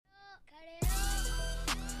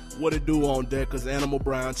What it do on deck is Animal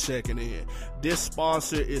Brown checking in. This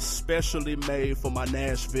sponsor is specially made for my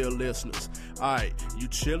Nashville listeners. Alright, you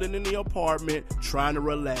chilling in the apartment, trying to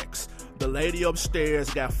relax. The lady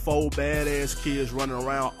upstairs got 4 badass kids running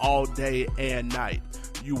around all day and night.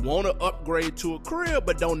 You want to upgrade to a crib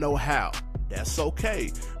but don't know how. That's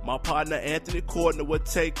okay. My partner Anthony Courtney will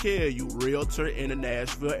take care of you, realtor in the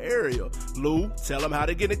Nashville area. Lou, tell him how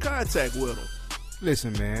to get in contact with him.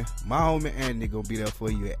 Listen, man, my homie Anthony gonna be there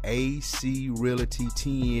for you at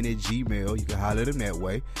acrealty10@gmail. You can holler at him that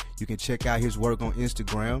way. You can check out his work on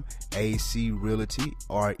Instagram, acrealty,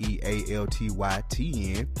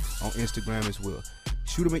 REALTYTN, on Instagram as well.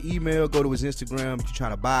 Shoot him an email, go to his Instagram. If you're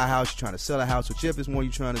trying to buy a house, you're trying to sell a house, whichever one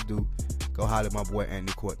you're trying to do, go holler at my boy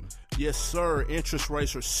Anthony Courtney. Yes, sir. Interest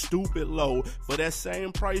rates are stupid low. For that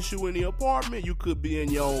same price you in the apartment, you could be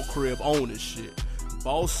in your own crib owning shit.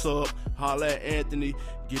 Boss up, holler at Anthony,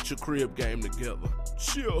 get your crib game together.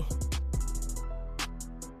 Chill.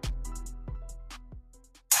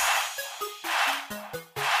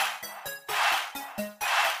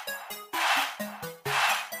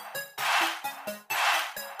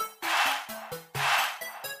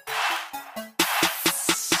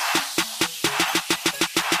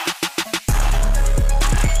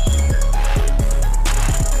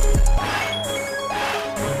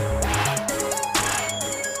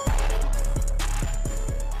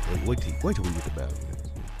 Wait till we get the battle.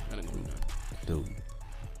 I didn't do nothing. Dude.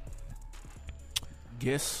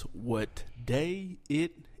 Guess what day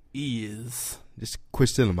it is? Just quit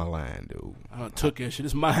stealing my line, dude. I done took that shit.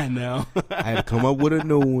 It's mine now. I had to come up with a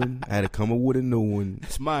new one.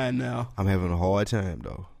 It's mine now. I'm having a hard time,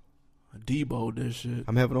 though. Debo that shit.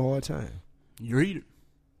 I'm having a hard time. You read it.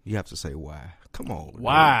 You have to say why. Come on.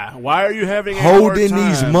 Why? Dude. Why are you having a hard holding time?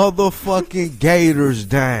 these motherfucking Gators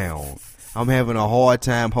down? I'm having a hard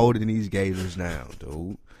time holding these Gators down,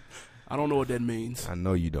 dude. I don't know what that means. I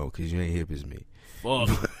know you don't, because you ain't hip as me. Fuck.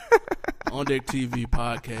 On Deck TV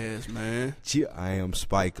podcast, man. I am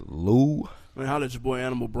Spike Lou. Man, holla at your boy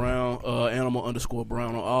Animal Brown,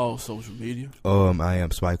 Animal_Brown on all social media. I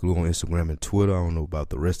am Spike Lou on Instagram and Twitter. I don't know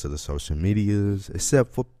about the rest of the social medias,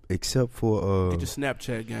 except for Get your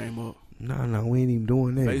Snapchat game up. Nah, we ain't even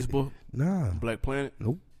doing that. Facebook? Nah. Black Planet?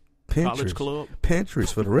 Nope. College Club?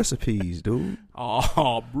 Pinterest for the recipes, dude.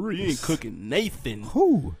 Oh, bro, you ain't cooking Nathan.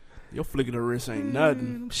 Who? Your flick of the wrist ain't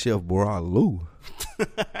nothing. Chef Lou.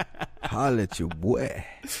 Holla at your boy.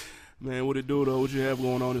 Man, what it do, though? What you have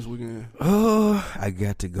going on this weekend? I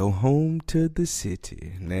got to go home to the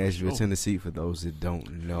city. Nashville, Tennessee, for those that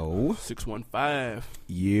don't know. 615.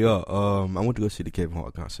 Yeah, I went to go see the Kevin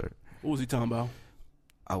Hart concert. What was he talking about?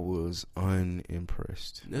 I was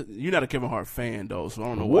unimpressed. You're not a Kevin Hart fan, though, so I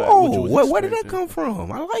don't know why. Whoa, where did that come from?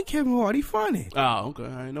 I like Kevin Hart. He funny. Oh, okay.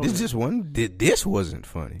 I didn't know This wasn't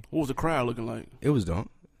funny. What was the crowd looking like? It was dumb.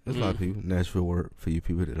 There's a lot of people. Nashville work, for you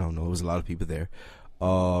people that don't know, there was a lot of people there. It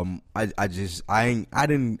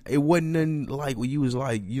wasn't nothing like when you was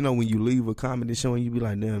like, you know, when you leave a comedy show and you be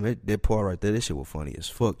like, damn, that part right there, that shit was funny as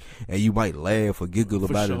fuck. And you might laugh or giggle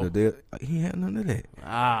about it. He had none of that.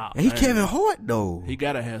 And he Kevin Hart, though. He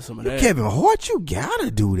gotta have some of that. Kevin Hart, you gotta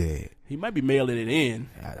do that. He might be mailing it in.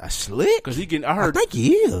 I slick. Cause I think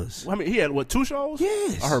he is. I mean, he had, 2 shows?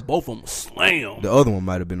 Yes. I heard both of them slam. The other one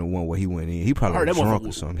might have been the one where he went in. He probably was drunk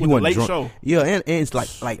or something. He wasn't late drunk. Show. Yeah, and it's like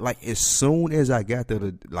as soon as I got there,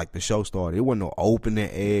 the show started. It wasn't no opening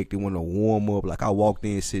act. It wasn't no warm up. Like I walked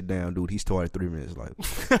in, sit down, dude. He started 3 minutes. Like,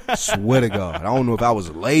 swear to God, I don't know if I was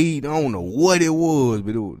late. I don't know what it was,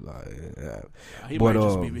 but it was like. He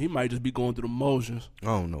might just be going through the motions. I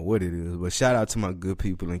don't know what it is, but shout out to my good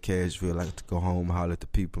people in Cashville. I like to go home, holler at the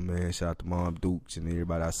people, man. Shout out to Mom Dukes and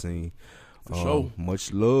everybody I seen. For sure.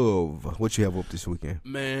 Much love. What you have up this weekend?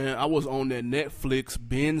 Man, I was on that Netflix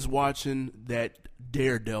binge watching that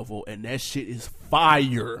Daredevil, and that shit is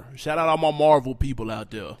fire. Shout out all my Marvel people out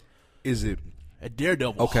there. Is it? That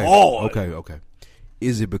Daredevil hard. Okay.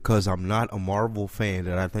 Is it because I'm not a Marvel fan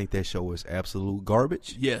that I think that show is absolute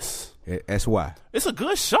garbage? Yes. That's why. It's a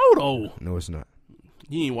good show, though. No, it's not.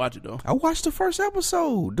 You ain't watch it, though. I watched the first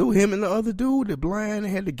episode. Dude, him and the other dude, the blind, they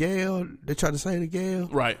had the gal. They tried to say the gal.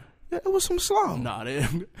 Right. Yeah, it was some slaw. Nah, I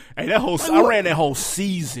ran that whole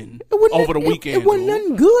season over the weekend. It wasn't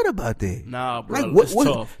nothing good about that. Nah, bro, it's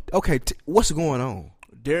tough. Okay, what's going on?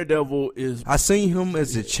 Daredevil is. I seen him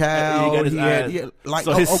as a child.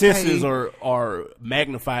 His senses are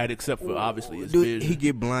magnified, except for obviously his vision. He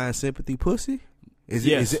get blind sympathy pussy?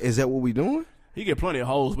 Is that what we doing? He get plenty of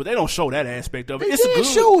hoes, but they don't show that aspect of it. They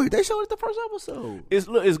showed it the first episode.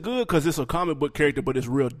 It's good because it's a comic book character, but it's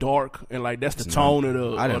real dark and like that's the tone of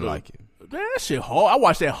the. I didn't like it. Man, that shit hard. I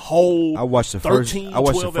watched that whole. I watched the 13,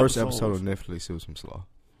 first episode episodes. on Netflix. It was some slaw.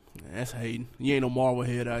 Man, that's hating. You ain't no Marvel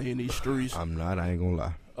head out here in these streets. I'm not. I ain't gonna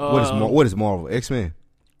lie. What is Marvel? X-Men.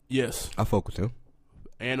 Yes. I fuck with them.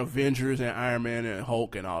 And Avengers and Iron Man and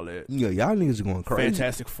Hulk and all that. Yeah, y'all niggas are going crazy.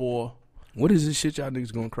 Fantastic Four. What is this shit y'all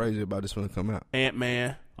niggas going crazy about this when it come out?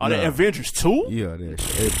 Ant-Man. Oh, the Avengers 2? Yeah,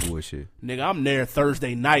 that bullshit. Nigga, I'm there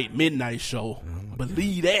Thursday night, midnight show.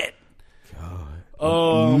 Believe that.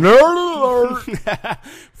 Nerd alert.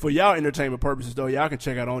 For y'all entertainment purposes, though, y'all can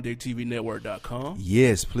check out OnDeckTVNetwork.com.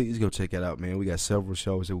 Yes, please go check it out, man. We got several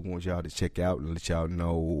shows that we want y'all to check out and let y'all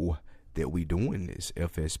know that we doing this.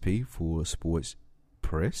 FSP, Full Sports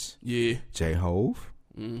Press. Yeah. J-Hove.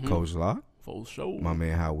 Coach Lock. Full show. My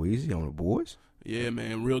man How Weezy on the boards. Yeah,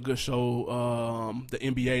 man. Real good show. The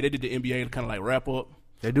NBA. They did the NBA to kind of like wrap up.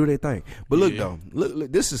 They do their thing. But look, though.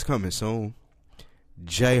 Look, this is coming soon.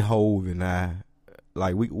 J-Hove and I,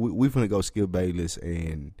 like, we finna go Skip Bayless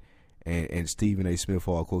and Stephen A. Smith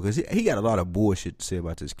all cool because he got a lot of bullshit to say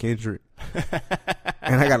about this Kendrick,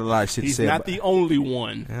 and I got a lot of shit to say. He's not the only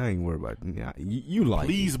one. I ain't worried about it. You like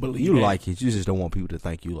Please it. believe you that. like it. You just don't want people to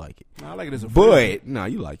think you like it. I like it as a But friend. no,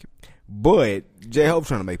 you like it. But J-Hope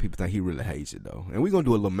trying to make people think he really hates it though, and we're gonna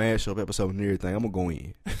do a little mashup episode and everything. I'm gonna go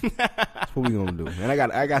in. That's what we gonna do. And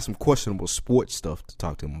I got some questionable sports stuff to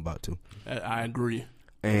talk to him about too. I agree.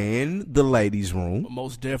 And the ladies' room.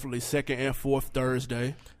 Most definitely second and fourth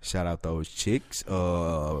Thursday. Shout out those chicks.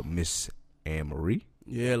 Miss Anne Marie.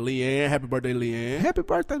 Yeah, Leanne. Happy birthday, Leanne. Happy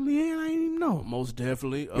birthday, Leanne. I didn't even know. Most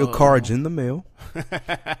definitely. Your card's in the mail.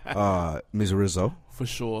 Ms. Rizzo. For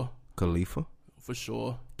sure. Khalifa. For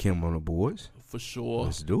sure. Kim on the boards. For sure.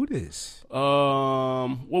 Let's do this.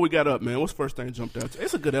 What we got up, man? What's the first thing jumped out?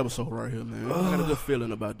 It's a good episode right here, man. I got a good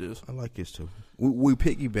feeling about this. I like this too. We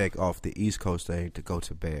piggyback off the East Coast thing to go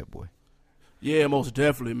to Bad Boy. Yeah, most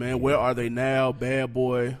definitely, man. Where are they now? Bad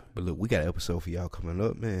Boy. But look, we got an episode for y'all coming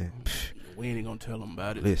up, man. We ain't gonna tell them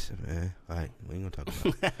about it. Listen, man. All right, we ain't gonna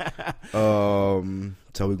talk about it.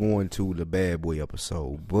 So we're going to the Bad Boy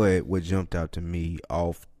episode. But what jumped out to me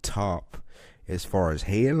off top as far as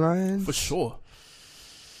headlines? For sure.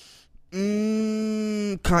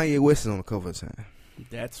 Kanye West is on the cover of Time.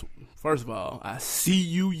 That's, first of all, I see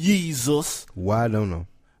you, Jesus. Why? I don't know.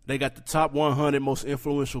 They got the top 100 most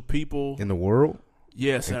influential people In the world?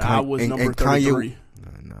 Yes, and Kanye, I was number 33.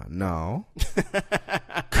 No.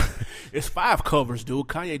 It's 5 covers, dude.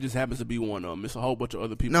 Kanye just happens to be one of them. It's a whole bunch of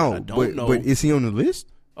other people I don't know. But is he on the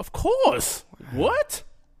list? Of course. What?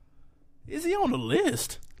 Is he on the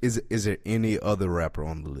list? Is there any other rapper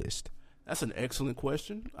on the list? That's an excellent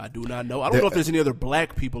question. I do not know. I don't know if there's any other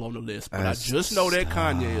black people on the list, but I just know that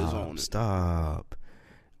Kanye is on it. Stop.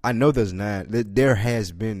 I know there's 9. There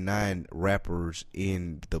has been 9 rappers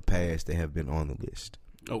in the past that have been on the list.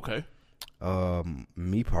 Okay.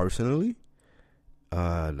 Me personally,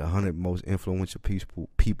 the 100 most influential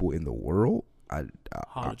people in the world.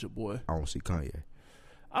 Holla at your boy. I don't see Kanye.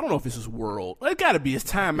 I don't know if this is World. It got to be his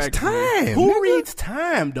Time magazine. Time, Who nigga. reads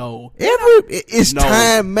Time though? It's No.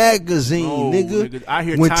 Time magazine, No, nigga. I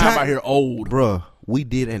hear When Time. I hear old. Bruh, we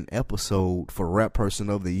did an episode for Rap Person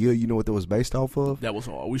of the Year. You know what that was based off of? That was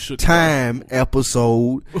all. We should Time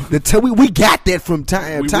episode. We got that from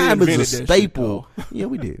Time. We Time is reinvented a that shit, staple. though. Yeah,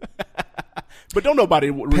 we did. But don't nobody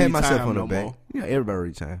read Pat myself Time on the no back. more. Yeah, everybody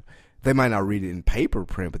read Time. They might not read it in paper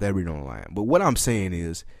print, but they read it online. But what I'm saying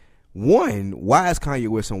is, 1, why is Kanye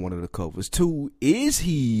West on one of the covers? 2, is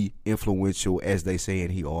he influential as they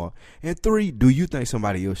saying he are? And 3, do you think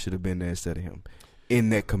somebody else should have been there instead of him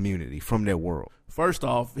in that community, from that world? First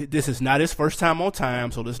off, this is not his first time on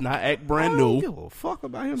Time, so let's not act brand I don't new. give a fuck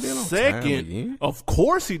about him being on Time Second, again. of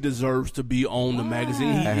course he deserves to be on the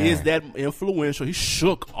magazine. He is that influential. He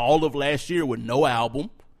shook all of last year with no album.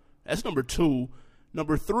 That's number 2.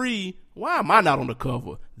 Number 3, why am I not on the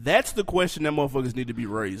cover? That's the question that motherfuckers need to be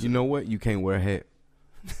raising. You know what? You can't wear a hat.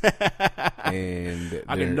 And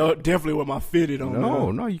I can definitely wear my fitted on.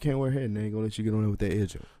 No, you can't wear a hat, and they ain't gonna let you get on there with that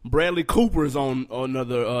edge on. Bradley Cooper is on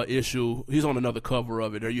another issue. He's on another cover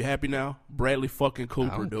of it. Are you happy now? Bradley fucking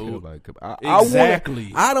Cooper, dude.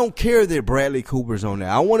 Exactly. I don't care that Bradley Cooper's on there.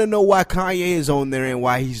 I want to know why Kanye is on there and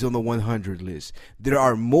why he's on the 100 list. There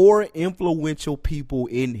are more influential people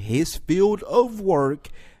in his field of work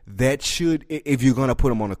that should, if you're going to put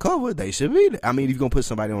them on the cover, they should be there. I mean, if you're going to put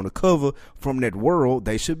somebody on the cover from that world,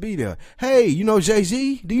 they should be there. Hey, you know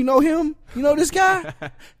Jay-Z? Do you know him? You know this guy?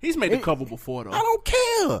 He's made the cover before, though. I don't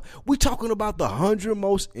care. We're talking about the 100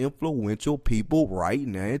 most influential people right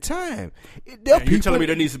now in time. You telling me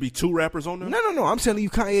there needs to be 2 rappers on there? No. I'm telling you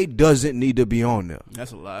Kanye doesn't need to be on there.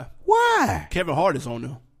 That's a lie. Why? Kevin Hart is on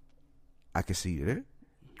there. I can see that.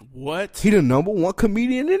 What? He the #1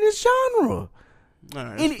 comedian in his genre. All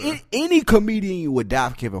right, Any comedian would die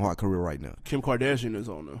for Kevin Hart career right now. Kim Kardashian is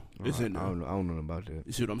on there. It's in there. I don't know about that.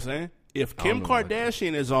 You see what I'm saying? If Kim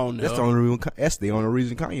Kardashian is on there, That's the only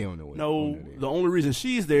reason Kanye on there. no, the only reason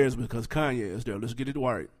she's there is because Kanye is there. Let's get it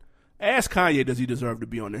right. Ask Kanye, does he deserve to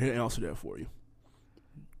be on there? He'll answer that for you.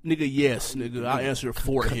 Nigga, yes, nigga. I'll answer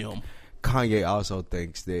for him. Kanye also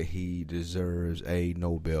thinks that he deserves a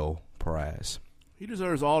Nobel Prize. He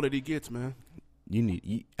deserves all that he gets, man. You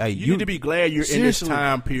need Listen.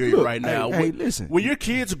 When your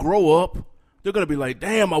kids grow up, they're going to be like,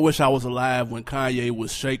 damn, I wish I was alive when Kanye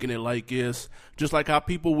was shaking it like this. Just like how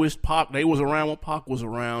people wished Pac, they was around when Pac was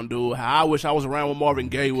around, dude. How I wish I was around when Marvin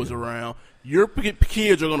Gaye was around. Your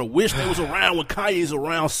kids are going to wish they was around when Kanye's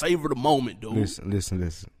around. Savor the moment, dude. Listen. Let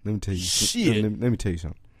me tell you. Shit. Let me tell you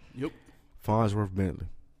something. Yep. Farnsworth Bentley.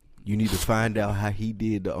 You need to find out how he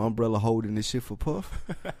did the umbrella holding this shit for Puff,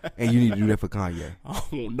 and you need to do that for Kanye. I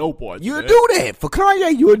don't want no parts. You'll do that for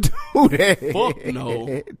Kanye. You'll do that. Fuck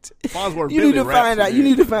no. Farnsworth You need to find out. man. You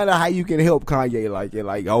need to find out how you can help Kanye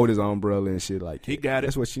like hold his umbrella and shit like that. He got it.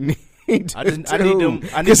 That's what you need. I need them.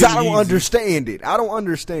 Because I don't understand it. I don't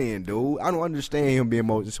understand, dude. I don't understand him being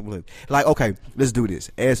emotional. Like, okay, let's do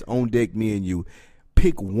this. As on deck, me and you.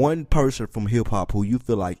 Pick one person from hip hop who you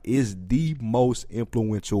feel like is the most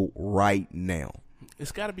influential right now.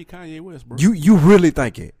 It's got to be Kanye West, bro. You really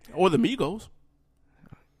think it? Or the Migos.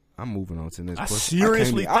 I'm moving on to this. I question.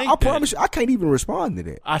 seriously think I promise you, I can't even respond to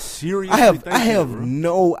that. I seriously I think have that,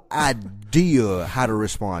 no idea how to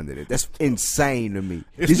respond to that. That's insane to me.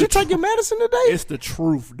 It's Did you the take your medicine today? It's the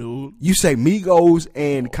truth, dude. You say Migos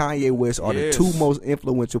and Kanye West are Yes. the two most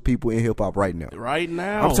influential people in hip hop right now. Right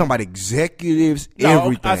now. I'm talking about executives, No,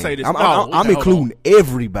 everything. I say this. I'm Hold including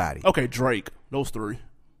everybody. Okay, Drake. Those three.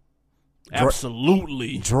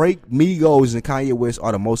 Absolutely. Drake, Migos, and Kanye West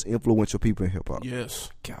are the most influential people in hip hop. Yes.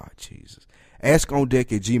 God, Jesus.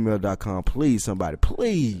 AskOnDeck@gmail.com. Please, somebody,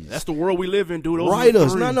 please. That's the world we live in, dude. Those Write are the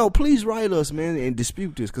us. three. No, please write us, man, and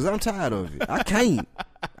dispute this because I'm tired of it. I can't.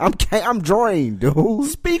 I'm drained, dude.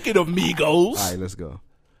 Speaking of Migos, All right, let's go.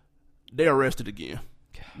 they arrested again.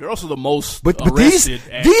 They're also the most But arrested.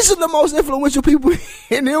 these are the most influential people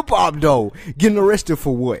in hip hop, though. Getting arrested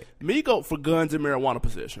for what? Migos for guns and marijuana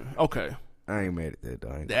possession. Okay. I ain't mad at that,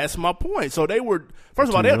 though. That's my point. So they were, first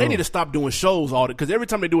of all, they need to stop doing shows all the, because every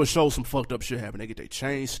time they do a show, some fucked up shit happen. They get their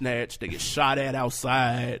chain snatched, they get shot at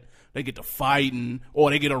outside, they get to fighting,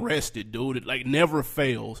 or they get arrested, dude. It like never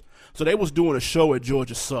fails. So they was doing a show at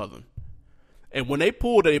Georgia Southern. And when they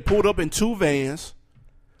pulled up in two vans.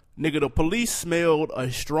 Nigga, the police smelled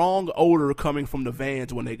a strong odor coming from the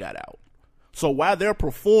vans when they got out. So while they're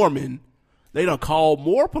performing, they done called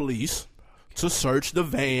more police to search the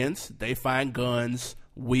vans. They find guns,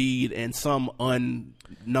 weed, and some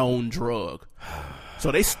unknown drug.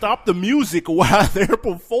 So they stop the music while they're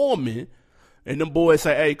performing, and them boys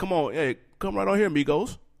say, hey, come on, hey, come right on here,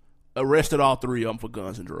 Migos. Arrested all three of them for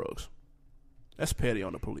guns and drugs. That's petty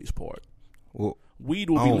on the police part. Well, weed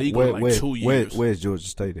will be legal in like 2 years. Where's Georgia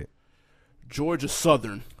State at? Georgia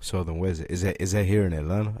Southern. Southern, where's it? Is that here in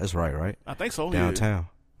Atlanta? That's right? I think so. Downtown,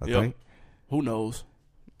 I think. Who knows?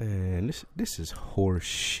 Man, this is horse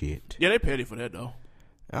shit. Yeah, they petty for that though.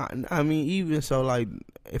 I mean, even so, like,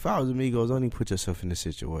 if I was Amigos, don't even put yourself in this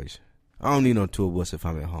situation. I don't need no tour bus if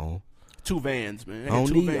I'm at home. Two vans, man.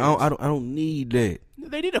 I don't need that.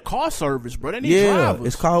 They need a car service, bro. They need drivers.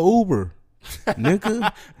 It's called Uber.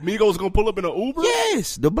 Nigga, Migos gonna pull up in an Uber?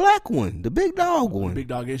 Yes, the black one, the big dog one. Big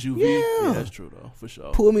dog SUV? Yeah, that's true though, for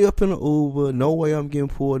sure. Pull me up in an Uber. No way I'm getting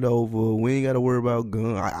pulled over. We ain't got to worry about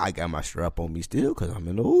gun. I got my strap on me still because I'm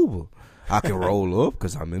in the Uber. I can roll up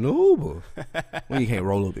because I'm in the Uber. Well, you can't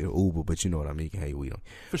roll up in an Uber, but you know what I mean. You can have your weed on.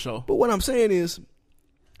 For sure. But what I'm saying is,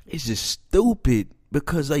 it's just stupid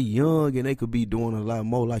because they young and they could be doing a lot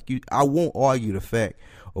more. Like you, I won't argue the fact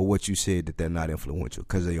of what you said that they're not influential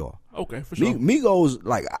because they are. Okay, for sure. Migos,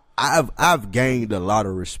 like I've gained a lot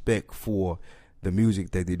of respect for the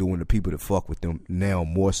music that they do and the people that fuck with them now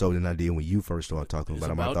more so than I did when you first started talking about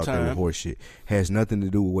them. I thought they were horse shit. Has nothing to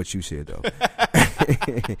do with what you said though.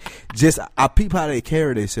 Just I peep how they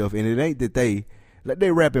carry themselves, and it ain't that they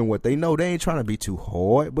rapping what they know. They ain't trying to be too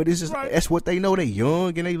hard, but it's just that's what they know. They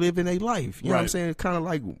young and they live in their life. You know what I'm saying? It's kind of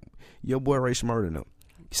like your boy Ray Schmurda and them.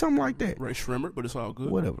 Something like that. Ray Schrimmer, but it's all good.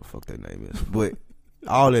 Whatever the fuck that name is. But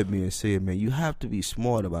all that being said, man, you have to be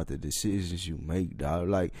smart about the decisions you make, dog.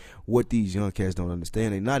 Like, what these young cats don't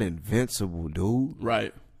understand, they're not invincible, dude.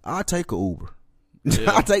 Right. I'll take an Uber.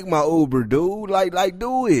 Yeah. I take my Uber, dude. Like,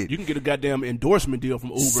 do it. You can get a goddamn endorsement deal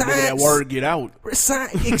from Uber. Look at that word get out.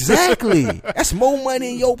 Exactly. That's more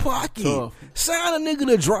money in your pocket. Tough. Sign a nigga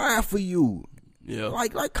to drive for you. Yeah.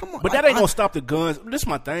 Like, come on. But that ain't gonna stop the guns. This is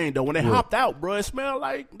my thing though. When they hopped out, bro, it smelled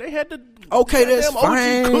like they had the Okay, that's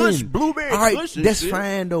fine. OG Kush, blueberry all right, Kush and that's shit.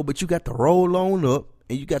 fine though. But you got to roll on up,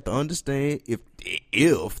 and you got to understand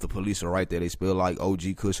if the police are right there, they smell like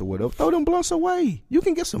OG Kush or whatever. Throw them blunts away. You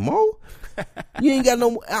can get some more. You ain't got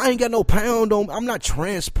no. I ain't got no pound on. I'm not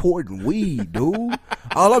transporting weed, dude.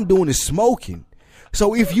 All I'm doing is smoking.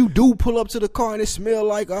 So if you do pull up to the car and it smell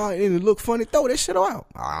like and it look funny, throw that shit out.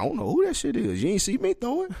 I don't know who that shit is. You ain't see me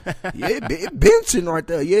throw it. Yeah, it Benson right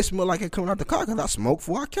there. Yeah, it smell like it coming out the car because I smoked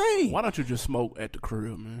before I came. Why don't you just smoke at the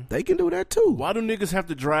crib, man? They can do that too. Why do niggas have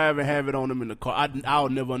to drive and have it on them in the car? I'll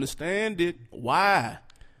never understand it. Why?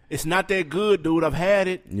 It's not that good, dude. I've had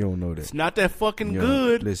it. You don't know that. It's not that fucking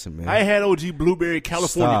good. Listen, man. I ain't had OG Blueberry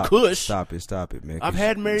California Kush. Stop it, man. I've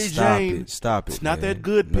had Mary Jane. Stop it. It's not man. that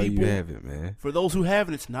good, No, people. you haven't, man. For those who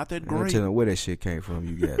haven't, it's not that I'm great. telling you where that shit came from.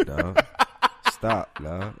 You got, dog. Stop,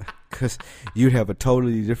 dog. Because you'd have a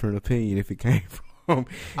totally different opinion if it came from.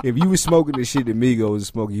 If you was smoking the shit that Migos was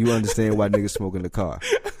smoking, you understand why niggas smoke in the car.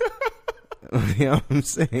 You know what I'm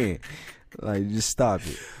saying? Like, just stop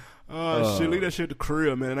it. Shit, leave that shit to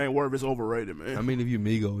crib, man. It ain't worth it. It's overrated, man. I mean, if you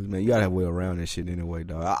Migos, man, you gotta have a way around that shit anyway,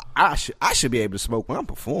 dog. I should be able to smoke when I'm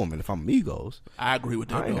performing if I'm Migos. I agree with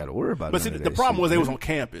that. I ain't gotta worry about it. But see, the problem was they was on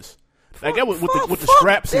campus. Like that was with the fuck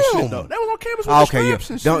straps and them. shit though. That was on campus with the straps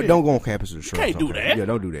and shit. Don't go on campus with the straps. can't do that. Yeah,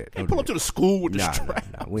 don't do that. Can't pull up to the school with the straps.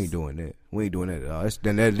 Nah, we ain't doing that. We ain't doing that at all.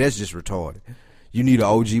 That's just retarded. You need an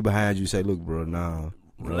OG behind you. Say, look, bro, nah,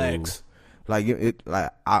 Relax. Like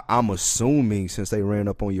I'm assuming since they ran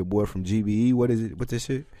up on your boy from GBE, what is it? What this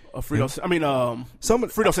shit? Frito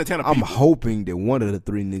Santana. I'm people. hoping that one of the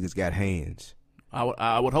three niggas got hands.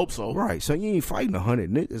 I would hope so. Right, so you ain't fighting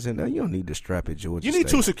 100 niggas, and you don't need to strap at Georgia. You need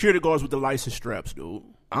State. 2 security guards with the license straps, dude.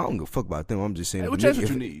 I don't give a fuck about them. I'm just saying. Hey, that's what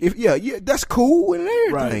you need. Yeah, that's cool and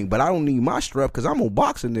everything. Right. But I don't need my strap because I'm gonna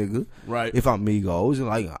box a nigga. Right. If I'm Migos and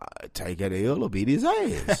like take that L or beat his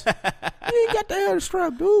ass. You ain't got the hell to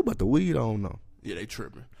strap, dude. But the weed, I don't know. Yeah, they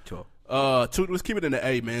tripping. Sure. Let's keep it in the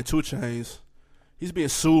A, man. 2 Chainz. He's being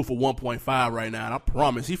sued for 1.5 right now, and I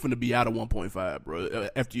promise he's finna be out of 1.5, bro.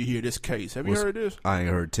 After you hear this case, have you heard this? I ain't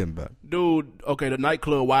heard Tim about. Dude, okay, the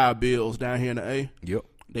nightclub Wild Bills down here in the A. Yep.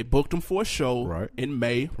 They booked him for a show in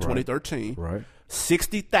May 2013. Right.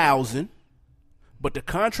 60,000, but the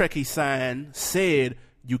contract he signed said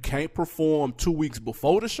you can't perform 2 weeks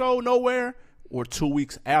before the show nowhere or 2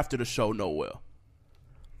 weeks after the show nowhere.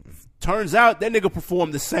 Turns out that nigga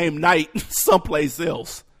performed the same night someplace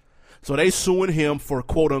else. So they suing him for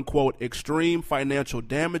quote-unquote extreme financial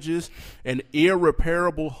damages and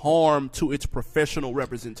irreparable harm to its professional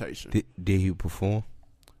representation. Did he perform?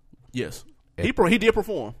 Yes. He did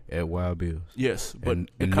perform. At Wild Bills. Yes, but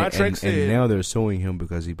the contract said... And now they're suing him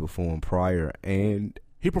because he performed prior and...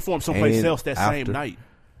 He performed someplace else that after. same night.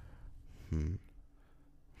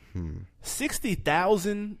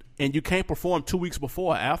 60,000 and you can't perform 2 weeks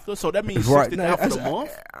before or after? So that means 60,000 for the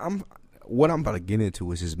month? What I'm about to get into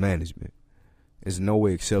is his management. It's no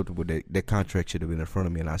way acceptable that contract should have been in front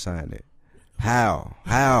of me and I signed it. How?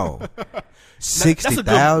 60,000?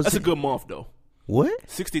 That's a good month, though. What?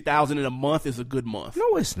 60,000 in a month is a good month.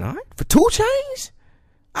 No, it's not. For 2 Chainz?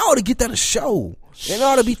 I ought to get that a show. And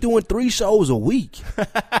I ought to be doing 3 shows a week.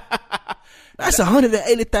 That's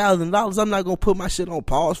 $180,000. I'm not gonna put my shit on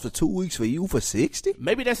pause for 2 weeks for you for 60.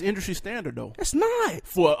 Maybe that's industry standard, though. That's not.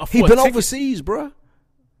 He been overseas, bruh.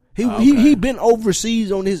 He been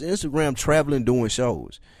overseas on his Instagram traveling doing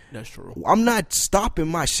shows. That's true. I'm not stopping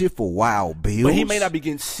my shit for Wild Bills. But he may not be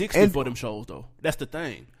getting 60 for them shows though. That's the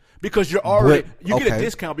thing. Because you're already get a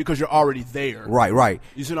discount because you're already there. Right.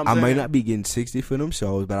 You see what I'm saying? I may not be getting 60 for them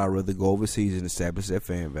shows, but I'd rather go overseas and establish that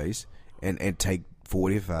fan base and take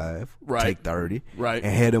 45, take 30, and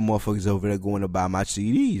have them motherfuckers over there going to buy my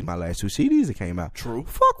CDs, my last 2 CDs that came out. True.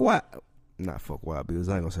 Fuck Wild Bills.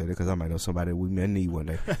 I ain't gonna say that because I might know somebody we may need one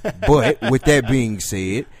day. But with that being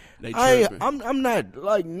said, I'm not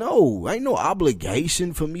like I ain't no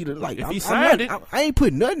obligation for me to like. If he signed it, I ain't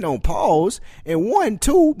putting nothing on pause. And 1,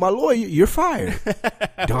 2, my lawyer, you're fired.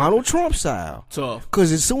 Donald Trump style. Tough.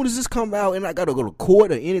 Because as soon as this come out and I gotta go to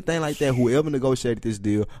court or anything like that, whoever negotiated this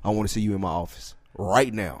deal, I want to see you in my office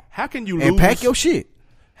right now. How can you and pack your shit?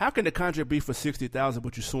 How can the contract be for 60,000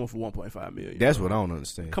 but you're suing for 1.5 million? That's what I don't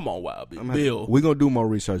understand. Come on, Wild Bill. We're gonna do more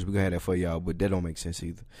research. We're gonna have that for y'all, but that don't make sense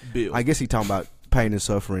either. Bill. I guess he talking about pain and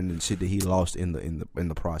suffering and shit that he lost in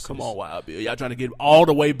the process. Come on, Wild Bill. Y'all trying to get all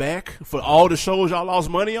the way back for all the shows y'all lost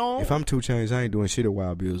money on? If I'm 2 Chainz, I ain't doing shit at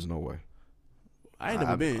Wild Bill's, no way. I ain't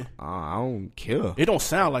never been. I don't care. It don't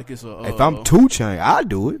sound like it's a. If I'm 2 Chainz, I'll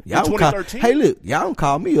do it. Y'all don't 2013? hey, look, y'all don't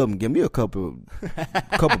call me up and give me a couple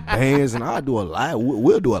bands, and I'll do a live.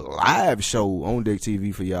 We'll do a live show on Deck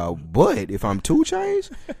TV for y'all. But if I'm 2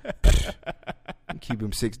 Chainz, keep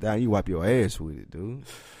him 6 down. You wipe your ass with it, dude.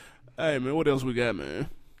 Hey man, what else we got, man?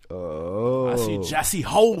 Oh, I see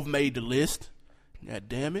Hove made the list. God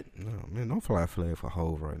damn it. No, man, don't fly flag for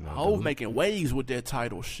Hove right now. Hove dude. making waves with that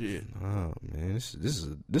title shit. Oh man, this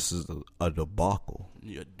is a debacle.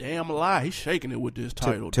 You're damn lie. He's shaking it with this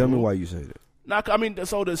title. Tell me why you say that. Now, I mean,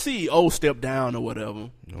 so the CEO stepped down or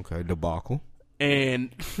whatever. Okay, debacle.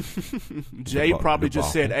 And Jay probably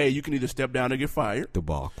just said, "Hey, you can either step down or get fired."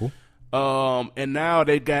 Debacle. And now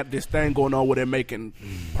they got this thing going on where they're making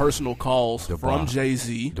personal calls from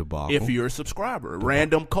Jay-Z if you're a subscriber.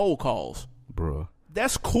 Random cold calls. Bruh.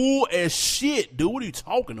 That's cool as shit, dude. What are you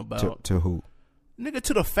talking about? To who? Nigga,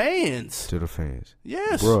 to the fans. To the fans.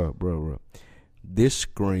 Yes. Bruh. This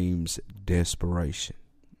screams desperation.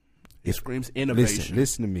 It screams innovation.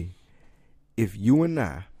 Listen to me. If you and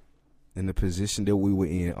I, in the position that we were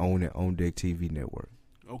in on Deck TV network,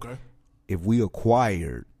 okay, if we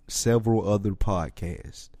acquired several other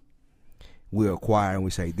podcasts, we acquire and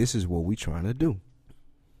we say, this is what we trying to do.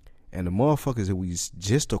 And the motherfuckers that we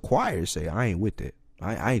just acquired say, I ain't with that.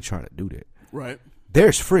 I ain't trying to do that. Right.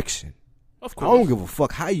 There's friction. Of course. I don't give a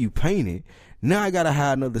fuck how you paint it. Now I got to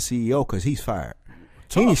hire another CEO because he's fired.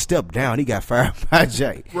 He ain't stepped down. He got fired by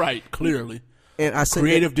Jay. Right, clearly. And I say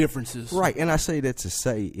creative differences. Right, and I say that to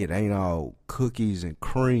say it ain't all cookies and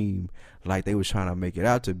cream like they was trying to make it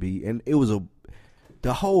out to be. And it was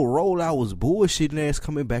the whole rollout was bullshit and ass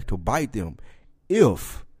coming back to bite them.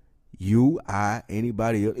 If you, I,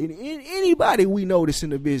 anybody we know that's in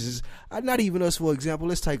the business, not even us, for example,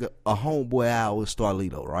 let's take a homeboy out with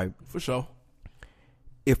Starlito, right? For sure.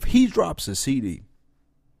 If he drops a CD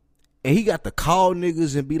and he got to call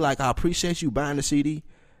niggas and be like, I appreciate you buying the CD,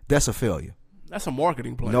 that's a failure. That's a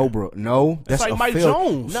marketing plan. No, bro. No. That's like a Mike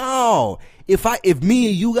Jones. No. If me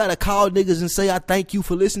and you gotta call niggas and say I thank you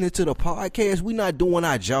for listening to the podcast, we not doing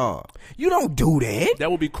our job. You don't do that.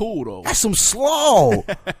 That would be cool though. That's some slaw.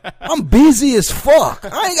 I'm busy as fuck.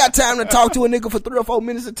 I ain't got time to talk to a nigga for 3 or 4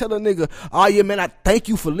 minutes and tell a nigga, oh yeah, man, I thank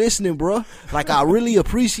you for listening, bro. Like I really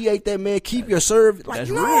appreciate that, man. Keep your service. Like, that's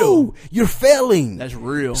no, real. You're failing. That's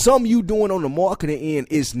real. Something you doing on the marketing end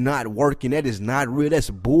is not working. That is not real. That's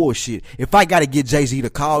bullshit. If I gotta get Jay-Z to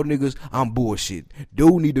call niggas, I'm bullshit.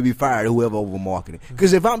 Dude need to be fired, whoever over marketing.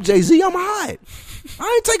 Because if I'm Jay-Z, I'm hot.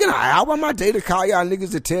 I ain't taking an hour of my day to call y'all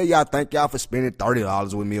niggas to tell y'all thank y'all for spending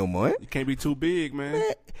 $30 with me a month. You can't be too big, man.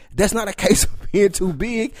 That's not a case of being too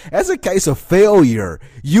big. That's a case of failure.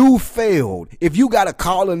 You failed. If you got to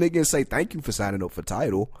call a nigga and say thank you for signing up for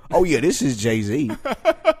Tidal. Oh yeah, this is Jay-Z.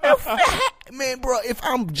 Man, bro, if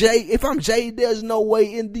I'm Jay, there's no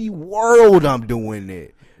way in the world I'm doing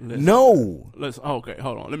that. Okay,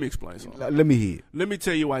 hold on. Let me explain something. Let me hear it. Let me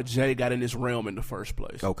tell you why Jay got in this realm in the first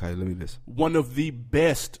place. Okay, let me listen. One of the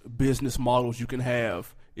best business models you can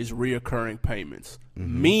have is reoccurring payments.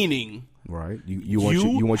 Meaning, right? You want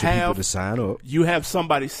your people to sign up. You have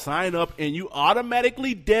somebody sign up and you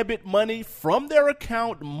automatically debit money from their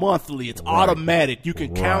account monthly. It's automatic. You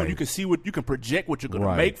can count, you can see you can project what you're going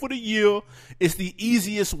to make for the year. It's the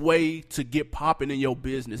easiest way to get popping in your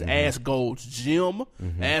business. Ask Gold's Gym.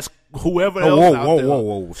 Ask whoever else out there.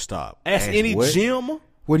 Whoa, stop. Ask any gym.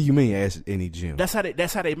 What do you mean ask any gym? That's how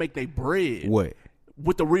they make their bread. What?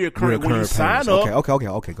 With the reoccurring when you sign up. Okay.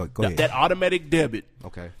 Go ahead. That automatic debit.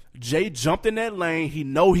 Okay. Jay jumped in that lane. He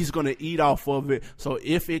know he's going to eat off of it. So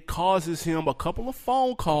if it causes him a couple of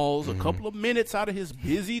phone calls, a couple of minutes out of his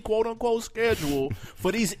busy quote unquote schedule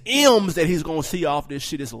for these M's that he's going to see off this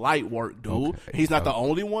shit is light work, dude. Okay. He's not the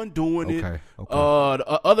only one doing it.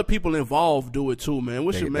 Other people involved do it too, man.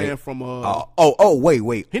 What's your man from?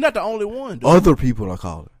 Wait. He's not the only one, dude. Other people are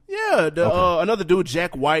calling. Yeah, another dude,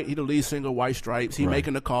 Jack White, he the lead singer of White Stripes. He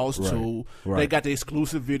making the calls too. They got the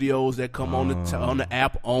exclusive videos that come on the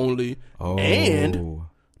app only, and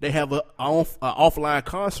they have a offline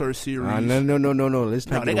concert series. No.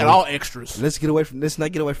 They got all extras. Let's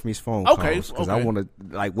not get away from these phone calls. Because I want to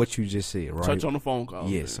like what you just said. Right. Touch on the phone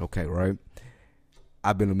calls. Yes. Man. Okay. Right.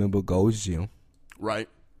 I've been a member of Gold's Gym. Right.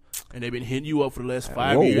 And they've been hitting you up for the last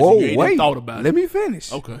 5 years. And you ain't even thought about it. Let me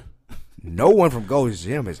finish. Okay. No one from Gold's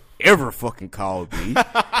Gym has ever fucking called me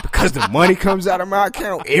Because the money comes out of my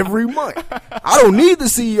account every month. I don't need the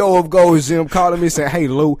CEO of Gold's Gym calling me saying, hey,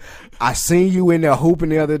 Lou, I seen you in there hooping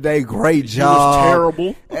the other day. Great job. It was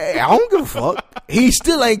terrible. Hey, I don't give a fuck. He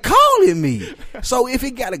still ain't calling me. So if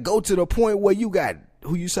it got to go to the point where you got,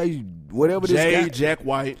 who you say, whatever this guy. Jack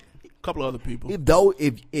White, a couple of other people.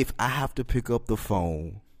 If I have to pick up the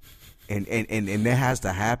phone and that has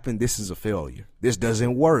to happen, this is a failure. This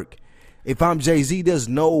doesn't work. If I'm Jay-Z, there's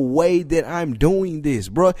no way that I'm doing this,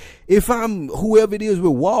 bro. If I'm whoever it is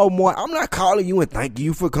with Walmart, I'm not calling you and thanking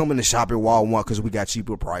you for coming to shop at Walmart because we got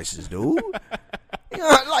cheaper prices, dude.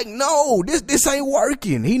 Like, no, this ain't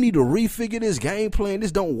working. He need to refigure this game plan.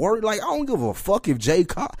 This don't work. Like, I don't give a fuck if Jay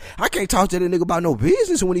call. I can't talk to that nigga about no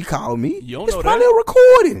business when he called me. You don't it's know probably that? a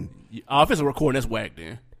recording. If it's a recording, that's whack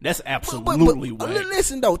then. That's absolutely whack.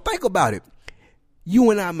 Listen, though, think about it.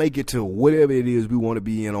 You and I make it to whatever it is we want to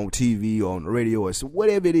be in on TV or on the radio or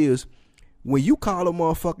whatever it is. When you call a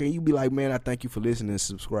motherfucker and you be like, man, I thank you for listening and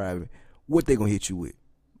subscribing, what they gonna hit you with?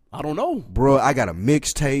 I don't know. Bro, I got a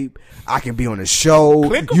mixtape. I can be on a show.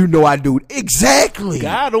 Click 'em. You know I do. Exactly.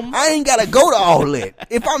 Got 'em. I ain't got to go to all that.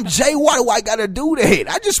 If I'm Jay, why do I got to do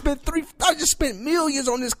that? I just spent millions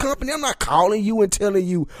on this company. I'm not calling you and telling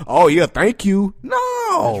you, oh, yeah, thank you.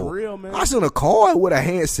 No. That's real, man. I sent a card with a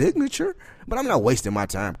hand signature, but I'm not wasting my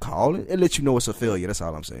time calling and let you know it's a failure. That's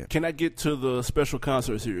all I'm saying. Can I get to the special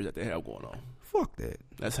concert series that they have going on? Fuck that.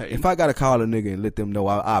 That's how. If I got to call a nigga and let them know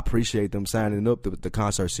I appreciate them signing up, the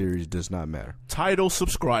concert series does not matter. Title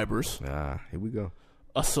subscribers, Here we go.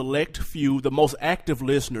 a select few, the most active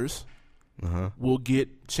listeners, will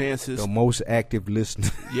get chances. The most active listener.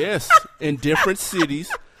 Yes, in different cities,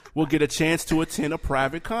 will get a chance to attend a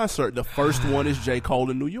private concert. The first one is J. Cole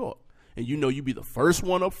in New York. And you know you be the first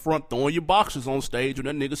one up front throwing your boxes on stage when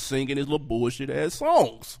that nigga singing his little bullshit ass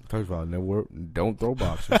songs. First of all, don't throw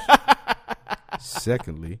boxes.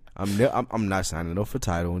 Secondly, I'm not signing up for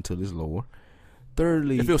title until it's lower.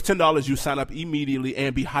 Thirdly, if it was $10, you sign up immediately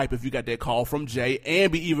and be hype if you got that call from Jay,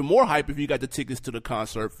 and be even more hype if you got the tickets to the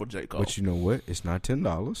concert for J. Cole. But you know what? It's not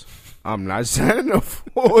 $10. I'm not signing up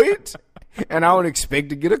for it, and I don't expect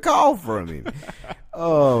to get a call from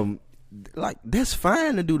him. Like, that's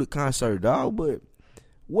fine to do the concert, dog. But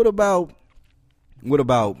what about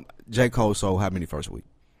J. Cole sold how many first week?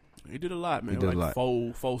 He did a lot, man. He did like a lot.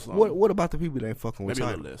 Four songs. What about the people that ain't fucking with Maybe a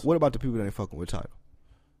title? little less. What about the people that ain't fucking with title?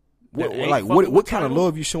 That ain't What fucking with kind of Tidal?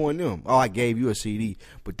 love you showing them? Oh, I gave you a CD,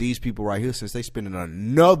 but these people right here, since they spending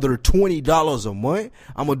another $20 a month,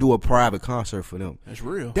 I'm gonna do a private concert for them. That's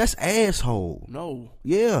real. That's asshole. No.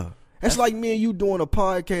 Yeah. That's like me and you doing a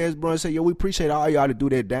podcast, bro, and say, yo, we appreciate all y'all to do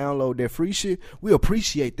that download, that free shit. We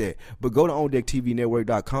appreciate that. But go to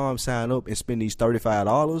OnDeckTVNetwork.com, sign up, and spend these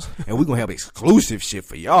 $35, and we're going to have exclusive shit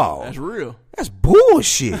for y'all. That's real. That's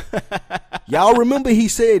bullshit. Y'all remember he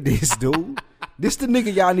said this, dude. This the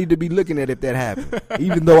nigga y'all need to be looking at if that happened,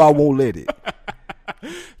 even though I won't let it.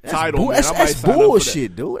 Title, man. That's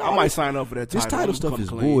bullshit, dude. I might sign up for that title. This title stuff is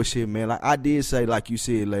bullshit, man. Like I did say, like you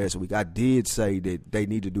said last week, I did say that they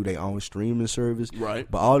need to do their own streaming service. Right.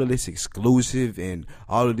 But all of this exclusive and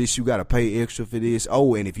all of this, you got to pay extra for this.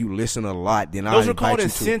 Oh, and if you listen a lot, then those I are called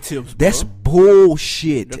invite you incentives. to. That's bro.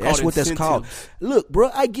 bullshit. They're That's called what that's called. incentives. Look, bro,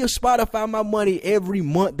 I give Spotify my money every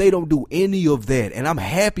month. They don't do any of that, and I'm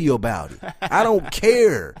happy about it. I don't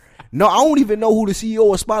care. No, I don't even know who the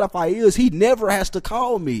CEO of Spotify is. He never has to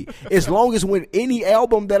call me. As long as when any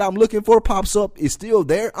album that I'm looking for pops up is still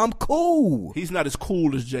there, I'm cool. He's not as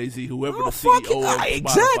cool as Jay-Z, whoever the Fuck CEO it. of Spotify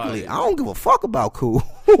Exactly. is. I don't give a fuck about cool.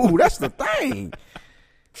 That's the thing.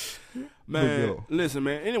 Man, listen,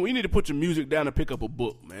 man. Anyway, you need to put your music down and pick up a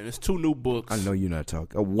book, man. There's 2 new books. I know you're not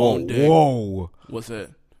talking. Whoa, On deck. whoa. What's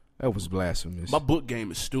that? That was blasphemous. My book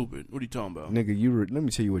game is stupid. What are you talking about? Nigga, let me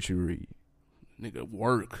tell you what you read. Nigga,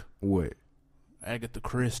 work. What? Agatha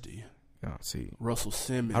Christie. Oh, see. Russell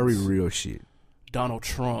Simmons. I read real shit. Donald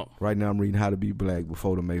Trump. Right now I'm reading How to Be Black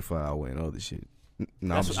Before the Mayflower and other shit.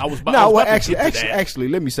 No, That's I'm what I was about to get to that. actually,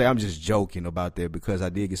 let me say I'm just joking about that because I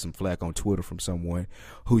did get some flack on Twitter from someone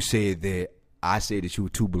who said that I said that you were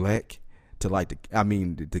too black to like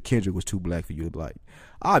the Kendrick was too black for you to like.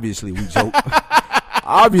 Obviously we joke.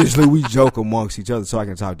 Obviously we joke amongst each other so I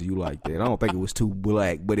can talk to you like that. I don't think it was too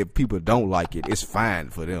black, but if people don't like it, it's fine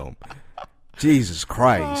for them. Jesus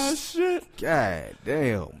Christ. Oh, shit. God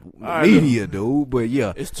damn. right, Media, dude. But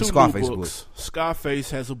yeah, It's the 2 Scarface new books. Scarface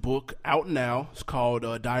has a book out now. It's called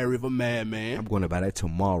Diary of a Madman. I'm going to buy that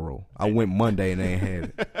tomorrow. I went Monday and they ain't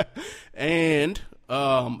had it.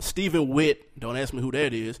 And Stephen Witt, don't ask me who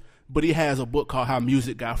that is, but he has a book called How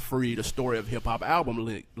Music Got Free, the story of hip-hop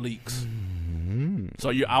album leaks. Mm-hmm.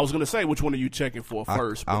 So I was gonna say, which one are you checking for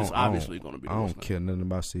first? But it's obviously gonna be. I don't care nothing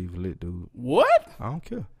about Steve Lit, dude. What? I don't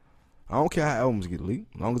care. I don't care how albums get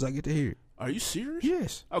leaked, as long as I get to hear it. Are you serious?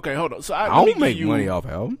 Yes. Okay, hold on. So I don't make money off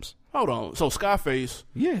albums. Hold on. So Scarface.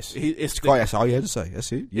 Yes. That's all you had to say.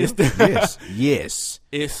 That's it. Yeah. Yes.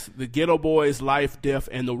 It's the Ghetto Boys' life, death,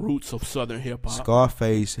 and the roots of Southern hip hop.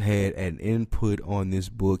 Scarface had an input on this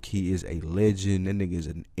book. He is a legend. That nigga is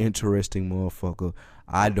an interesting motherfucker.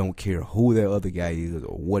 I don't care who that other guy is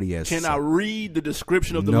or what he has to say. Can I read the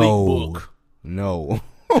description of the leak book? No.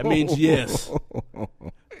 That means yes.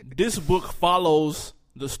 This book follows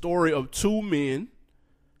the story of two men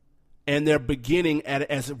and their beginning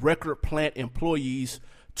as record plant employees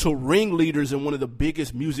to ringleaders in one of the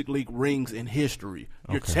biggest music league rings in history.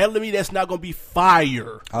 You're telling me that's not going to be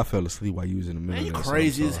fire? I fell asleep while you was in the middle Man, of that. You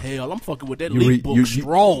crazy as hell. I'm fucking with that leak book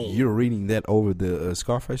strong. You're reading that over the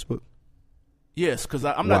Scarface book? Yes, because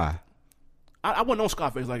I'm not. Why? I wasn't on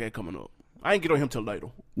Scarface like that coming up. I didn't get on him till later.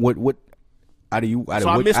 What? I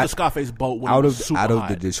missed the Scarface boat when out it was super out of hot.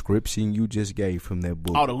 The description you just gave from that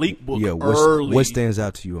book. The leak book. Yeah, early. What stands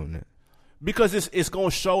out to you on that? Because it's gonna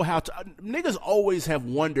show how niggas always have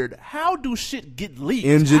wondered, how do shit get leaked?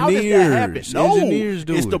 Engineers. How does that happen? No, Engineers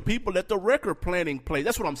do it's it. the people at the record planning place.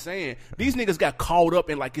 That's what I'm saying. These niggas got caught up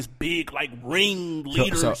in like this big like ring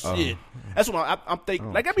leader shit. That's what I'm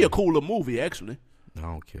thinking. Like that'd be a cooler movie actually. I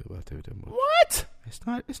don't care about that movie. What?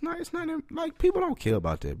 It's not like people don't care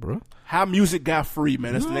about that, bro. How Music Got Free,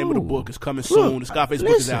 man. That's the name of the book. It's coming soon. The Scarface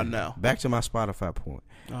book is out now. Back to my Spotify point.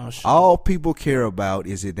 Oh, shit. All people care about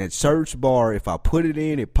is in that search bar. If I put it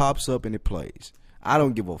in, it pops up and it plays. I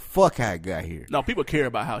don't give a fuck how it got here. No, people care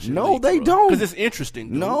about how shit. No, they don't. Because it's interesting.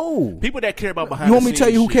 Dude. No, people that care about behind. You want me to tell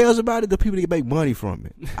you who shit. cares about it? The people that make money from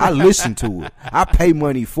it. I listen to it. I pay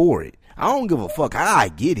money for it. I don't give a fuck how I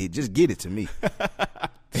get it. Just get it to me.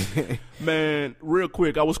 Man, real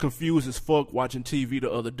quick, I was confused as fuck watching TV the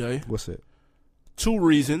other day. What's that? 2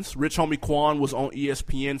 reasons. Rich Homie Quan was on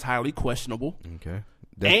ESPN's Highly Questionable. Okay.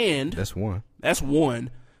 That's one. That's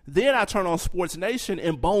one. Then I turn on Sports Nation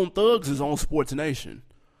and Bone Thugs is on Sports Nation.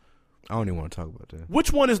 I don't even want to talk about that.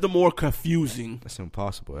 Which one is the more confusing? That's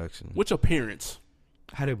impossible, actually. Which appearance?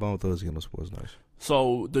 How did Bone Thugs get on Sports Nation?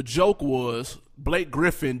 So the joke was Blake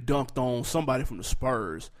Griffin dunked on somebody from the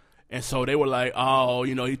Spurs. And so they were like, oh,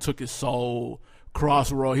 he took his soul.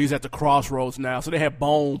 Crossroads. He's at the Crossroads now. So they had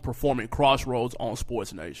Bone performing Crossroads on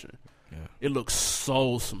Sports Nation. Yeah. It looks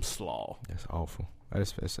so some slaw. That's awful.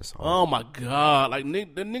 That's awful. Oh my God! Like the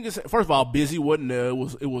niggas. First of all, Busy wasn't there.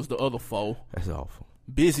 It was the other foe. That's awful.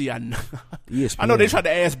 Busy, I know. ESPN, I know they tried to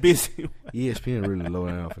ask Busy. ESPN really low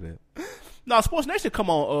down for that. No, Sports Nation come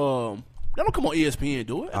on. They don't come on ESPN,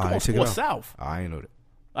 do it? They come on Sports South. I ain't know that.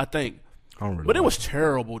 I think. I don't really. But it was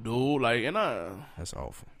terrible, dude. Like, that's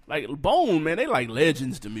awful. Like Bone, man, they like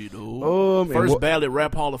legends to me, dude. First ballot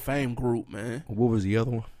Rap Hall of Fame group, man. What was the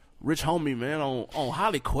other one? Rich Homie, man, on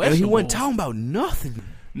Highly Questionable. And he wasn't talking about nothing.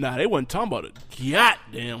 Nah, they wasn't talking about a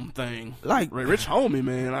goddamn thing. Like Rich Homie,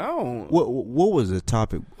 man, I don't. What was the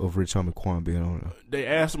topic of Rich Homie Quan being on? They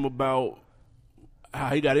asked him about how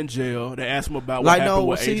he got in jail. They asked him about what happened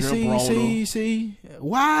with Adrian Broner. See,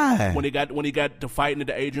 why? When he got to fighting at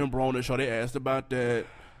the Adrian Broner show, they asked about that.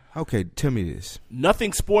 Okay, tell me this.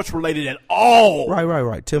 Nothing sports related at all.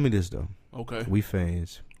 Right. Tell me this though. Okay. We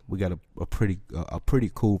fans, we got a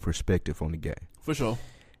pretty cool perspective on the game. For sure.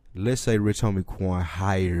 Let's say Rich Homie Quan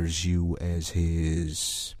hires you as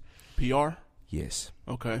his PR? Yes.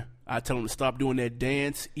 Okay. I tell him to stop doing that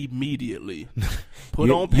dance immediately. Put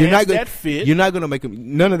on pants that fit. You're not gonna make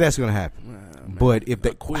him. None of that's gonna happen. But if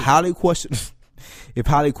the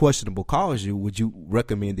highly questionable calls you, would you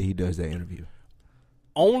recommend that he does that interview?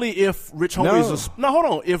 Only if Rich Homie's hold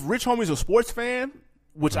on. If Rich Homie's a sports fan,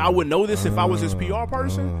 which I would know this if I was his PR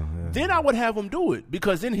person, then I would have him do it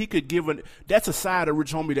because then he could give that's a side of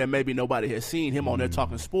Rich Homie that maybe nobody has seen him on there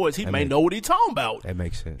talking sports. He may know what he's talking about. That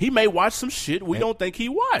makes sense. He may watch some shit we don't think he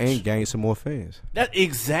watched. And gain some more fans. That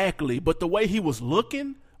exactly. But the way he was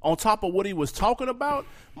looking on top of what he was talking about,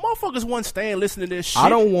 motherfuckers wasn't staying listening to this shit. I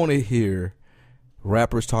don't want to hear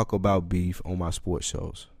rappers talk about beef on my sports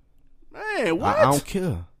shows. Man, what? I don't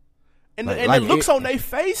care. And the looks on their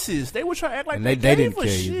faces, they were trying to act like they didn't care.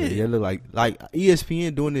 Shit. They look like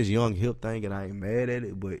ESPN doing this young hip thing, and I ain't mad at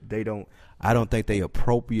it, but they don't. I don't think they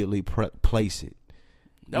appropriately place it.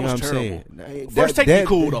 That was terrible. First Take be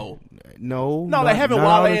cool though. No, they having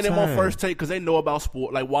Wale and them on First Take because they know about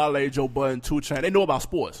sport. Like Wale, Joe Budden, 2 Chainz, they know about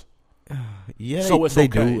sports. Yeah, so they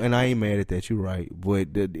do, and I ain't mad at that. You're right, but